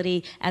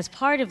ability as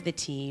part of the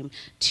team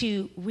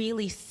to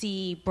really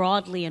see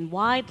broadly and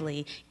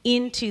widely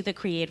into the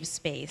creative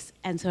space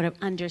and sort of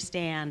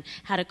understand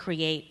how to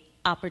create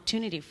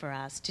opportunity for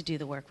us to do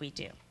the work we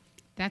do.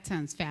 That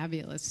sounds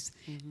fabulous.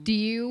 Do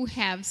you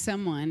have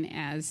someone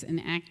as an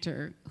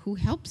actor who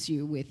helps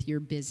you with your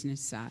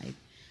business side?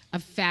 A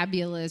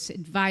fabulous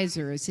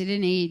advisor? Is it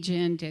an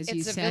agent, as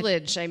you said? It's a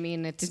village. I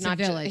mean, it's not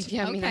a village.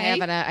 Yeah, I mean,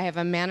 Okay. I have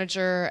a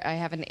manager. I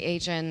have an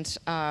agent.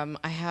 I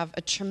have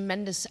a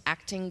tremendous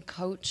acting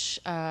coach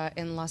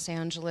in Los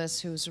Angeles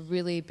who's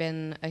really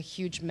been a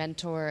huge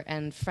mentor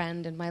and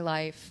friend in my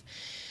life,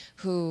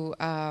 who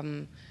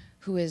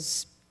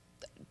has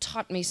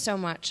taught me so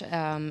much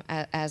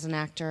as an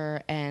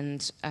actor,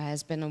 and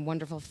has been a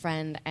wonderful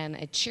friend and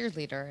a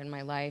cheerleader in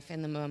my life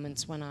in the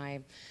moments when I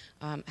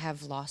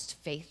have lost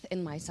faith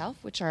in myself,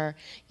 which are,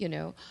 you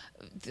know,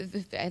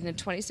 in a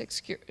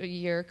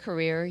 26-year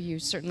career, you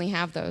certainly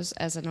have those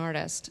as an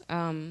artist.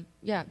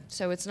 Yeah,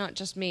 so it's not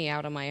just me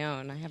out on my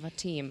own. I have a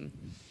team.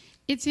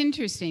 It's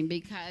interesting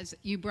because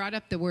you brought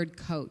up the word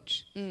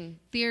coach.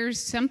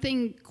 There's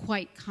something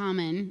quite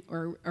common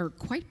or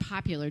quite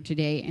popular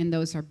today, and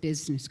those are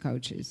business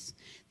coaches.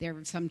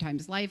 They're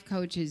sometimes life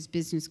coaches,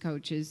 business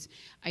coaches.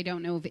 I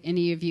don't know if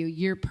any of you,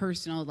 your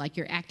personal, like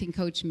your acting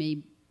coach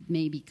may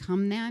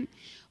become that,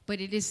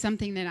 but it is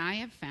something that I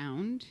have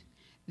found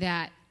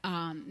that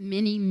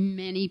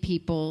many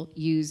people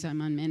use.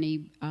 I'm on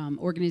many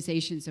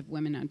organizations of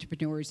women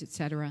entrepreneurs,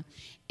 etc.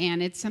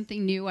 And it's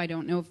something new. I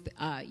don't know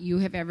if you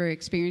have ever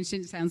experienced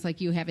it. It sounds like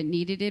you haven't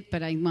needed it,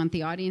 but I want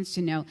the audience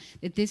to know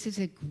that this is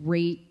a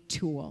great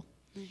tool.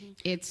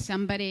 It's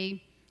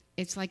somebody...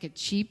 It's like a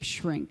cheap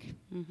shrink.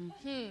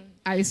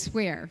 I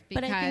swear,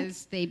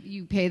 because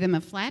you pay them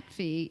a flat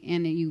fee,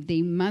 and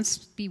they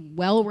must be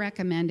well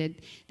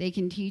recommended. They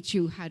can teach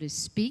you how to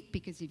speak,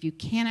 because if you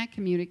cannot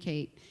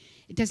communicate,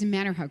 it doesn't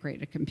matter how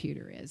great a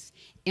computer is.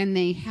 And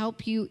they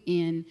help you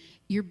in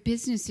your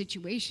business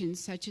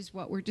situations, such as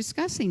what we're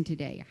discussing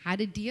today, how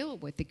to deal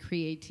with the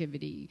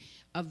creativity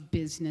of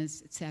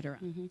business, etc.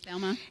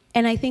 Thelma?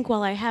 And I think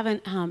while I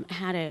haven't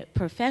had a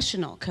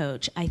professional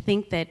coach, I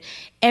think that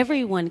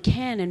everyone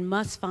can and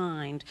must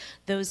find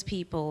those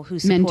people who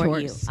support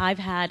Mentors. you. I've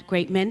had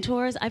great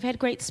mentors. I've had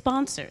great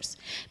sponsors,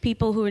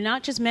 people who are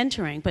not just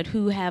mentoring, but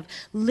who have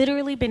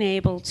literally been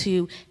able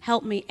to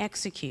help me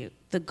execute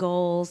the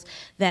goals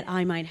that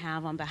I might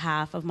have on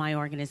behalf of my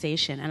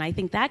organization. And I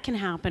think that can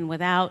happen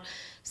without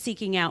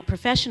seeking out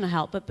professional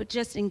help, but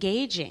just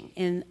engaging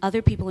in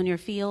other people in your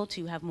field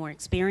who have more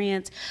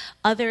experience,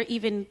 other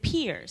even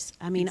peers.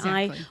 I mean,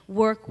 Exactly. I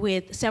work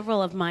with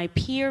several of my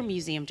peer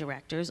museum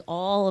directors,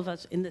 all of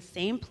us in the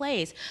same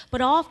place, but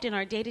often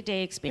our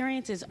day-to-day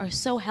experiences are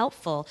so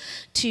helpful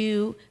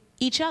to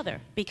each other,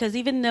 because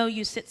even though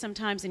you sit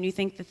sometimes and you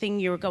think the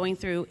thing you're going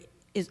through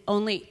is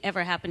only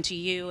ever happened to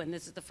you and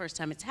this is the first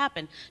time it's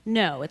happened.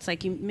 No, it's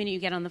like the minute you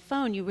get on the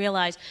phone, you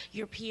realize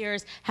your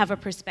peers have a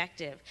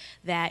perspective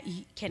that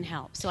can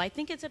help. So I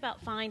think it's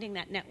about finding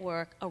that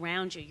network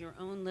around you, your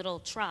own little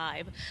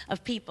tribe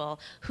of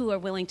people who are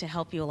willing to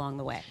help you along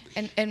the way.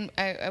 And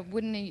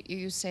wouldn't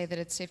you say that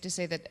it's safe to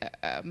say that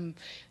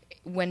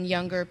when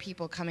younger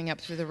people coming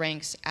up through the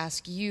ranks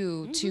ask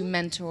you to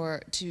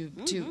mentor,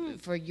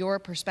 for your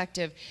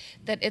perspective,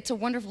 that it's a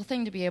wonderful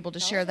thing to be able to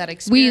share that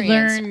experience? We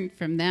learn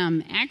from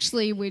them.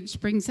 Actually, which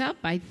brings up,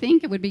 I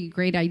think it would be a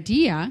great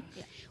idea.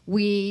 Yeah.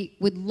 We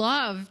would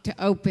love to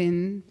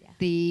open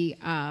the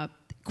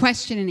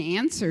question and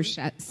answer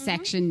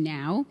section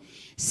now.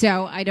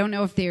 So I don't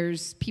know if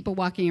there's people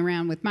walking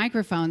around with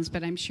microphones,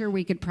 but I'm sure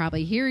we could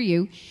probably hear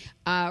you.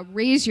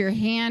 Raise your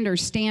hand or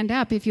stand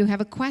up if you have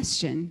a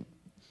question.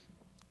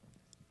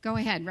 Go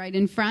ahead, right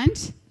in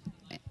front.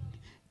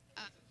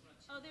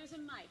 Oh, there's a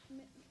mic.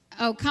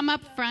 Oh, come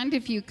up front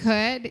if you could.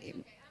 Okay,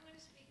 I'm going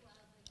to speak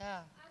loudly.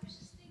 I was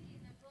just thinking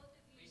that both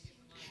of you seem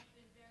to have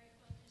been very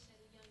focused at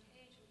a young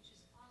age, which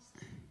is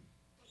awesome.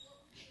 But what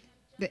would you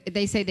have done?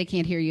 They say they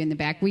can't hear you in the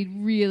back. We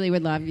really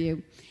would love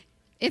you.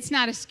 It's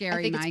not a scary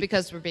I think mic. it's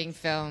because we're being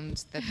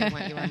filmed that they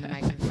want you on the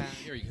microphone.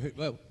 Here you go.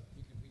 Whoa.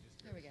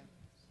 There we go.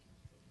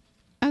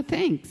 Oh,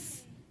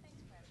 thanks.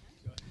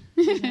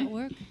 Does that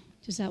work?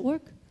 Does that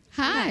work?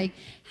 Hi.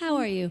 How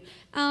are you?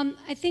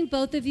 I think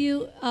both of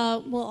you,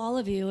 well, all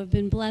of you have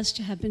been blessed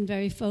to have been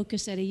very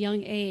focused at a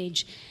young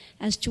age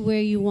as to where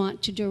you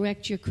want to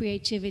direct your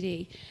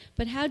creativity.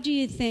 But how do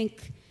you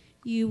think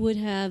you would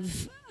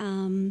have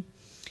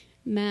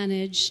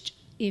managed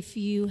if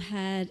you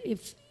had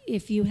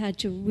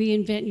to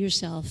reinvent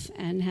yourself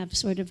and have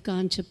sort of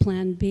gone to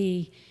plan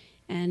B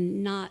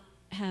and not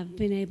have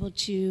been able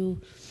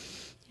to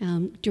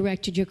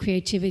directed your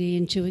creativity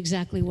into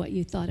exactly what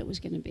you thought it was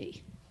going to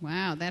be?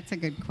 Wow, that's a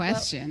good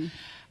question.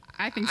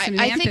 Well,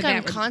 I think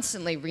I'm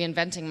constantly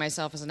reinventing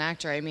myself as an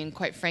actor. I mean,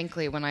 quite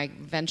frankly, when I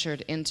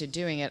ventured into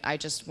doing it, I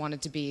just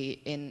wanted to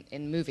be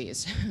in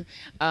movies,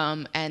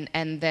 and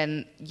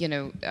then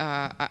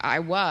I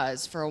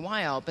was for a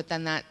while, but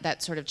then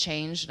that sort of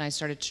changed, and I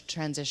started to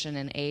transition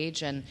in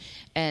age, and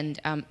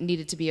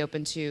needed to be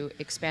open to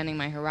expanding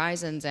my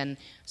horizons, and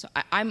so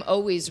I'm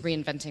always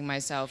reinventing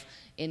myself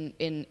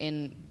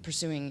in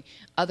pursuing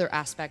other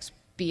aspects,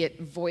 be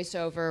it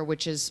voiceover,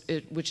 which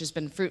has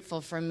been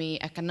fruitful for me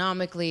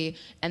economically,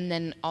 and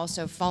then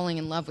also falling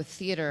in love with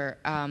theater,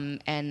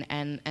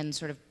 and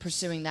sort of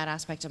pursuing that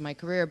aspect of my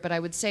career. But I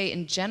would say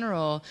in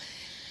general,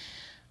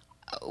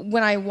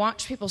 when I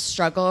watch people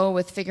struggle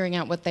with figuring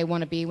out what they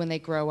want to be when they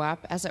grow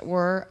up, as it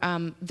were,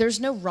 there's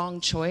no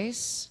wrong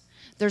choice.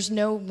 There's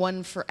no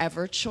one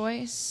forever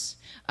choice.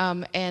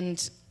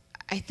 And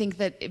I think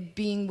that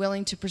being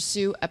willing to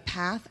pursue a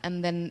path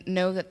and then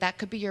know that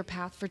could be your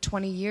path for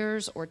 20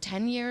 years or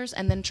 10 years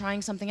and then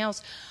trying something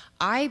else.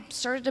 I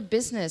started a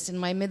business in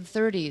my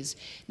mid-30s.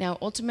 Now,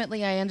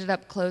 ultimately, I ended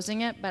up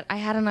closing it, but I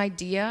had an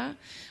idea,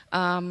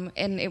 and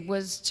it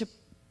was to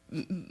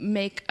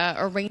make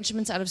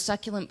arrangements out of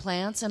succulent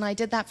plants, and I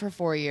did that for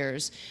 4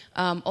 years.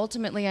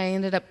 Ultimately, I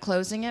ended up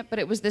closing it, but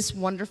it was this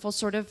wonderful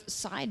sort of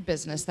side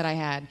business that I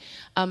had.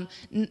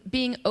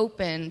 Being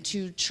open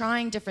to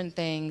trying different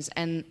things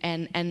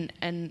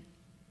and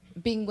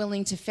being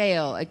willing to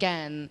fail,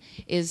 again,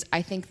 is,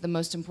 I think, the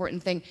most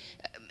important thing.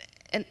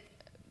 And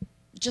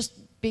just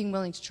being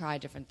willing to try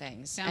different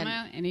things.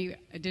 Thelma, any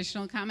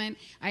additional comment?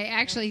 I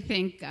actually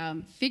think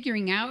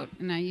figuring out,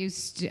 and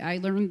I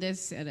learned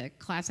this at a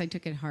class I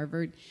took at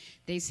Harvard.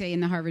 They say in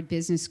the Harvard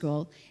Business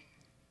School,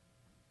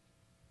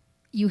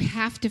 you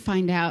have to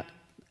find out,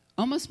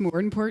 almost more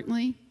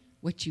importantly,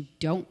 what you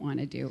don't want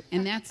to do.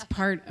 And that's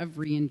part of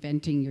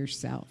reinventing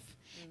yourself.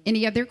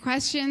 Any other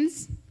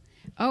questions?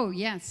 Oh,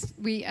 yes.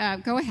 We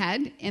go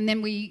ahead. And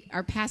then we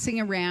are passing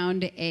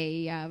around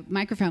a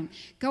microphone.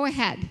 Go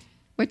ahead.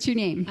 What's your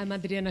name? I'm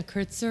Adriana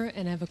Kurtzer,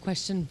 and I have a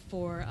question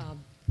for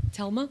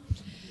Thelma.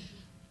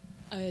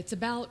 It's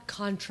about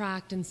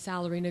contract and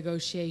salary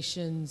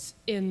negotiations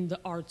in the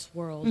arts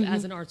world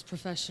as an arts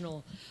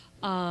professional.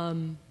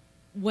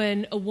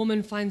 When a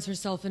woman finds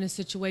herself in a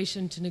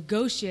situation to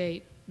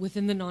negotiate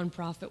within the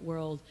nonprofit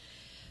world,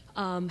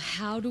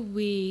 how do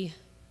we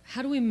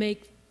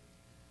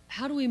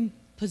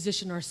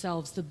position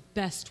ourselves the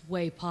best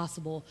way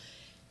possible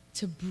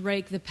to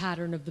break the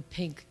pattern of the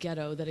pink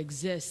ghetto that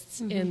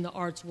exists in the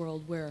arts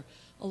world, where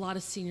a lot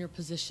of senior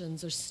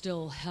positions are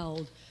still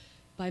held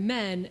by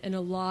men, and a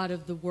lot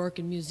of the work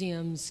in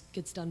museums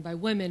gets done by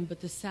women, but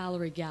the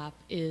salary gap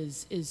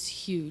is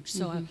huge.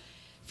 So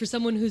for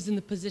someone who's in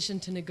the position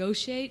to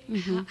negotiate,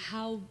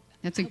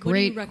 That's a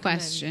great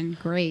question.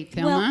 Great.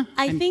 Thelma? Well,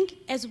 I think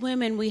as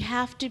women, we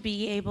have to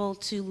be able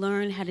to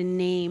learn how to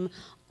name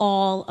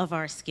all of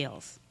our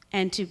skills,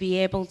 and to be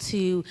able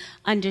to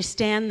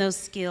understand those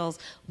skills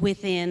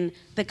within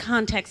the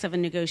context of a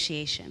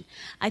negotiation.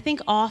 I think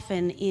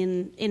often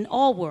in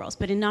all worlds,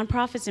 but in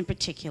nonprofits in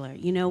particular,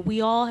 we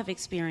all have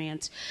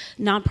experienced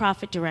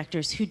nonprofit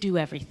directors who do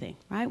everything,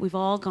 right? We've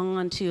all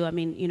gone to,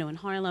 in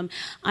Harlem,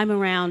 I'm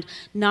around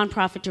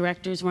nonprofit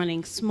directors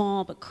running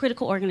small but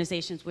critical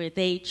organizations where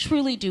they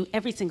truly do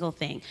every single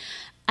thing.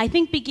 I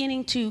think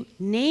beginning to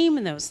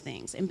name those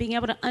things and being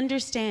able to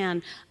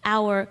understand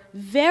our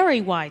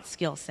very wide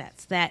skill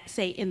sets that,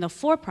 say, in the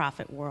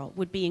for-profit world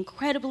would be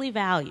incredibly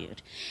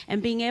valued,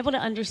 and being able to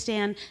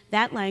understand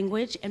that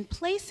language and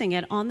placing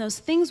it on those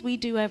things we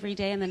do every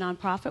day in the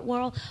nonprofit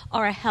world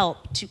are a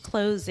help to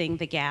closing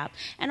the gap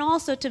and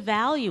also to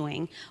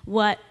valuing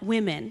what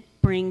women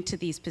bring to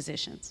these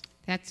positions.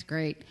 That's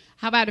great.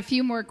 How about a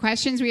few more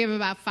questions? We have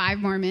about 5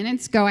 more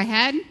minutes. Go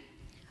ahead.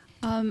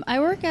 I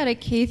work at a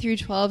K through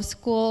 12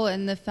 school,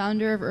 and the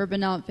founder of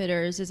Urban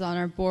Outfitters is on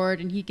our board,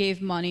 and he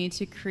gave money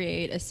to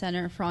create a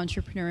center for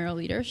entrepreneurial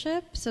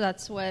leadership. So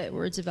that's what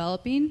we're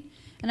developing.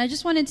 And I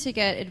just wanted to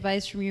get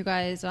advice from you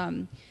guys,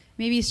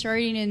 maybe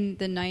starting in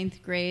the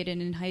 9th grade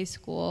and in high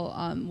school.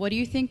 What do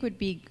you think would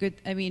be good?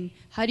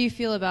 How do you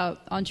feel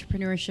about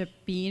entrepreneurship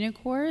being a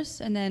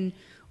course? And then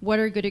what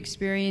are good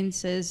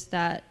experiences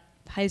that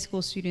high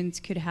school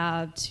students could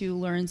have to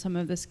learn some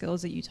of the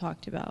skills that you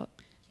talked about?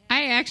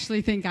 I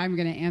actually think I'm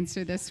going to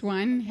answer this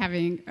one,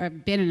 having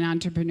been an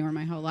entrepreneur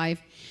my whole life.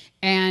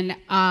 And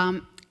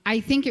I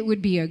think it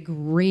would be a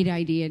great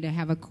idea to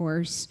have a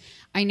course.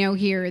 I know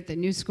here at the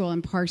New School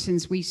in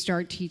Parsons, we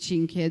start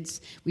teaching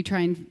kids. We try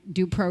and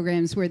do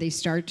programs where they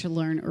start to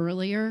learn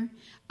earlier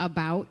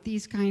about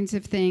these kinds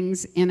of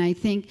things. And I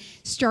think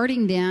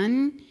starting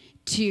then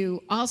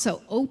to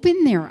also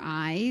open their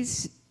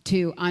eyes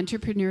to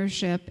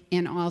entrepreneurship,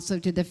 and also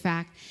to the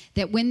fact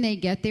that when they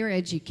get their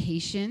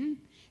education,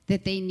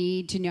 that they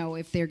need to know,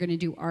 if they're going to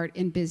do art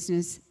and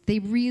business, they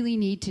really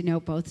need to know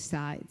both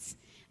sides.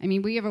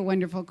 We have a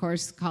wonderful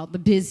course called The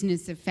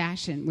Business of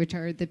Fashion, which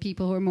are the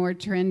people who are more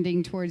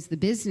trending towards the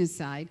business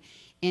side.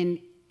 And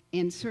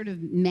and sort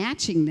of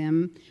matching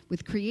them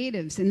with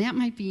creatives. And that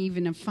might be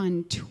even a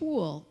fun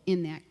tool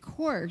in that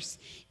course,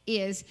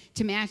 is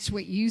to match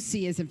what you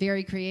see as a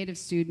very creative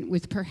student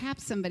with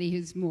perhaps somebody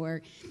who's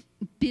more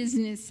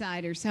business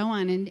side or so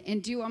on,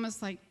 and do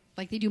almost like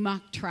they do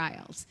mock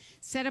trials.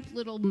 Set up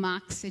little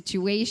mock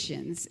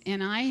situations.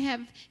 And I have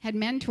had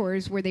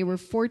mentors where they were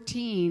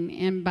 14,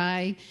 and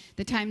by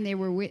the time they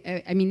were,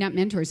 not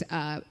mentors,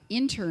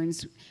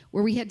 interns,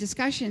 where we had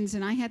discussions,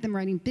 and I had them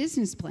writing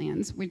business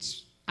plans,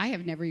 which I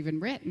have never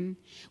even written,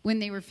 when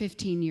they were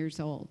 15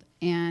 years old.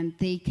 And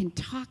they can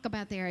talk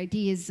about their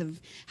ideas of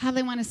how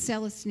they want to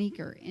sell a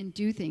sneaker and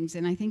do things,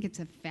 and I think it's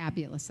a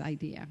fabulous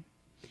idea.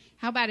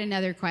 How about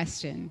another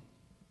question?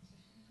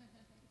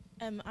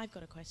 I've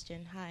got a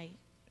question. Hi.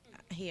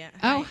 Here.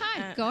 Oh,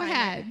 hi. Go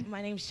ahead.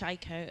 My name's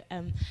Shaiko,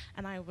 and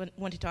I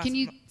wanted to ask... Can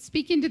you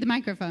speak into the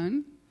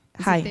microphone?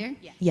 Is Hi. it there?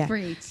 Yeah.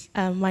 Great.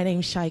 My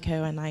name's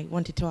Shaiko, and I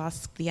wanted to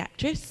ask the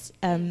actress.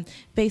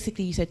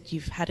 Basically, you said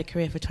you've had a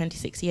career for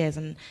 26 years,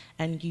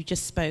 and you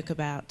just spoke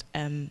about...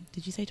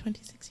 did you say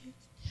 26 years?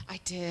 I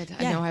did. Yeah.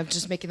 I know. I'm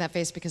just making that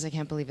face because I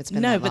can't believe it's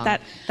been that long. No,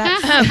 but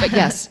that's... But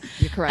yes,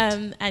 you're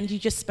correct. And you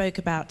just spoke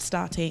about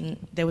starting...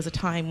 There was a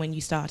time when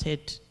you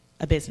started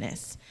a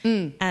business.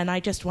 And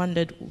I just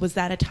wondered, was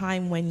that a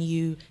time when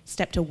you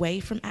stepped away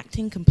from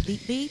acting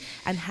completely?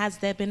 And has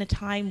there been a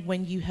time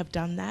when you have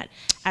done that?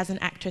 As an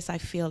actress, I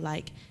feel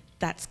like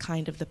that's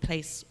kind of the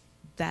place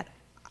that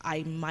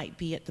I might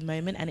be at the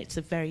moment, and it's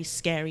a very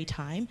scary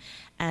time.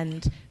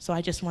 And so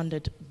I just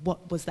wondered,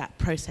 what was that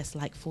process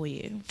like for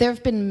you? There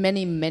have been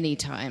many, many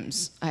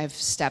times I've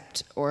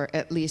stepped, or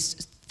at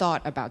least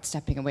thought about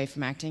stepping away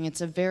from acting.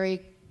 It's a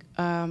very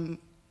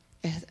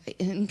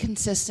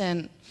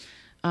inconsistent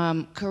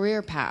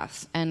career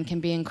path and can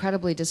be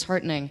incredibly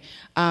disheartening.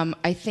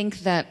 I think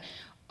that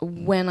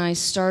when I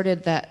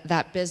started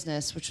that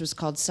business, which was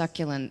called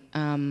Succulent,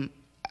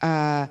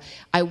 I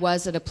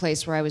was at a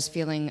place where I was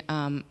feeling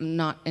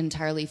not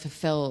entirely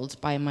fulfilled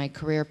by my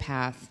career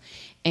path,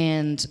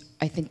 and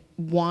I think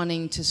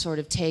wanting to sort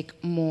of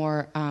take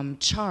more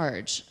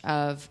charge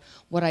of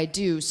what I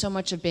do. So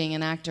much of being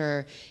an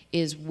actor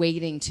is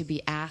waiting to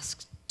be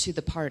asked to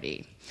the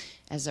party,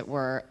 as it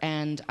were,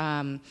 and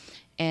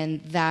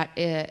that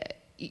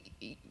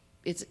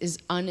is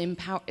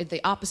unempowered,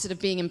 the opposite of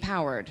being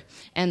empowered.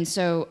 And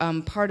so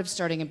part of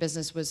starting a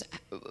business was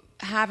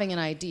having an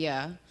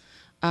idea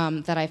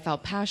that I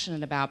felt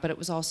passionate about, but it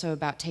was also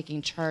about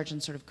taking charge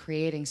and sort of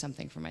creating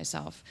something for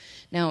myself.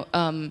 Now,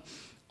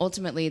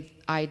 ultimately,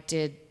 I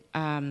did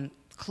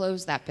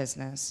close that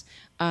business,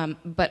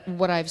 but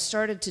what I've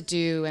started to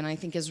do, and I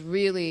think is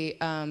really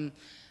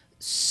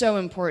so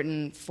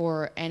important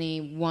for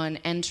anyone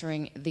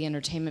entering the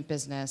entertainment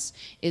business,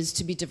 is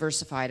to be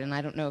diversified. And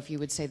I don't know if you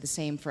would say the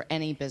same for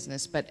any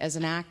business, but as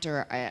an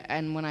actor,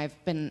 and when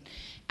I've been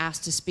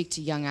asked to speak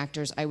to young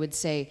actors, I would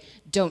say,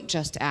 don't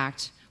just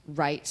act,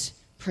 write,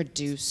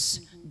 produce,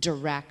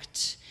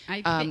 direct.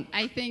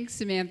 I think,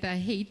 Samantha, I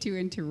hate to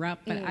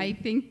interrupt, but I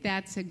think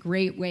that's a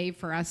great way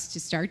for us to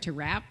start to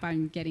wrap.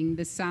 I'm getting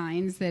the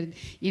signs that,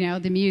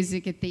 the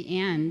music at the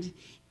end.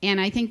 And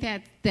I think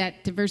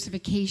that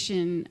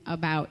diversification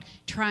about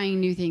trying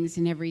new things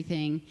and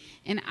everything.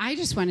 And I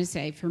just want to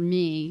say, for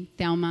me,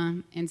 Thelma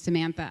and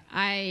Samantha,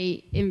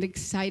 I am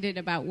excited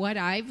about what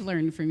I've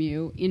learned from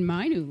you in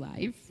my new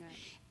life. Right.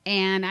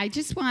 And I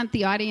just want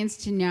the audience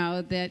to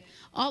know that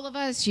all of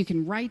us, you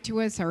can write to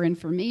us, our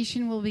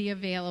information will be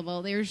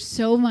available. There's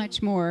so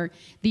much more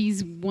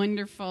these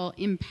wonderful,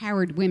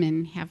 empowered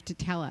women have to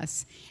tell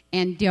us.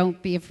 And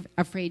don't be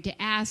afraid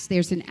to ask.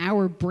 There's an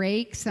hour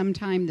break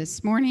sometime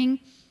this morning.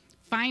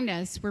 Find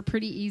us. We're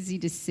pretty easy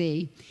to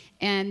see.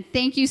 And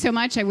thank you so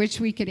much. I wish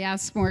we could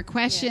ask more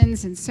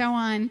questions and so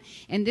on.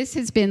 And this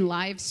has been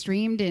live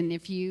streamed. And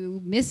if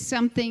you missed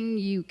something,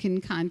 you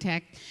can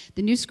contact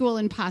the New School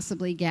and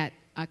possibly get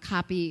a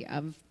copy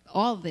of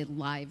all the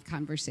live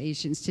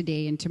conversations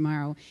today and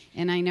tomorrow.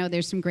 And I know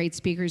there's some great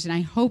speakers, and I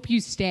hope you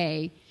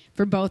stay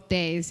for both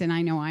days. And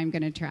I know I'm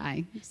going to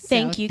try.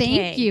 Thank you, Kay.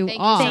 Thank you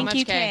all. Thank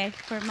you, Kay,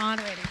 for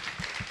moderating.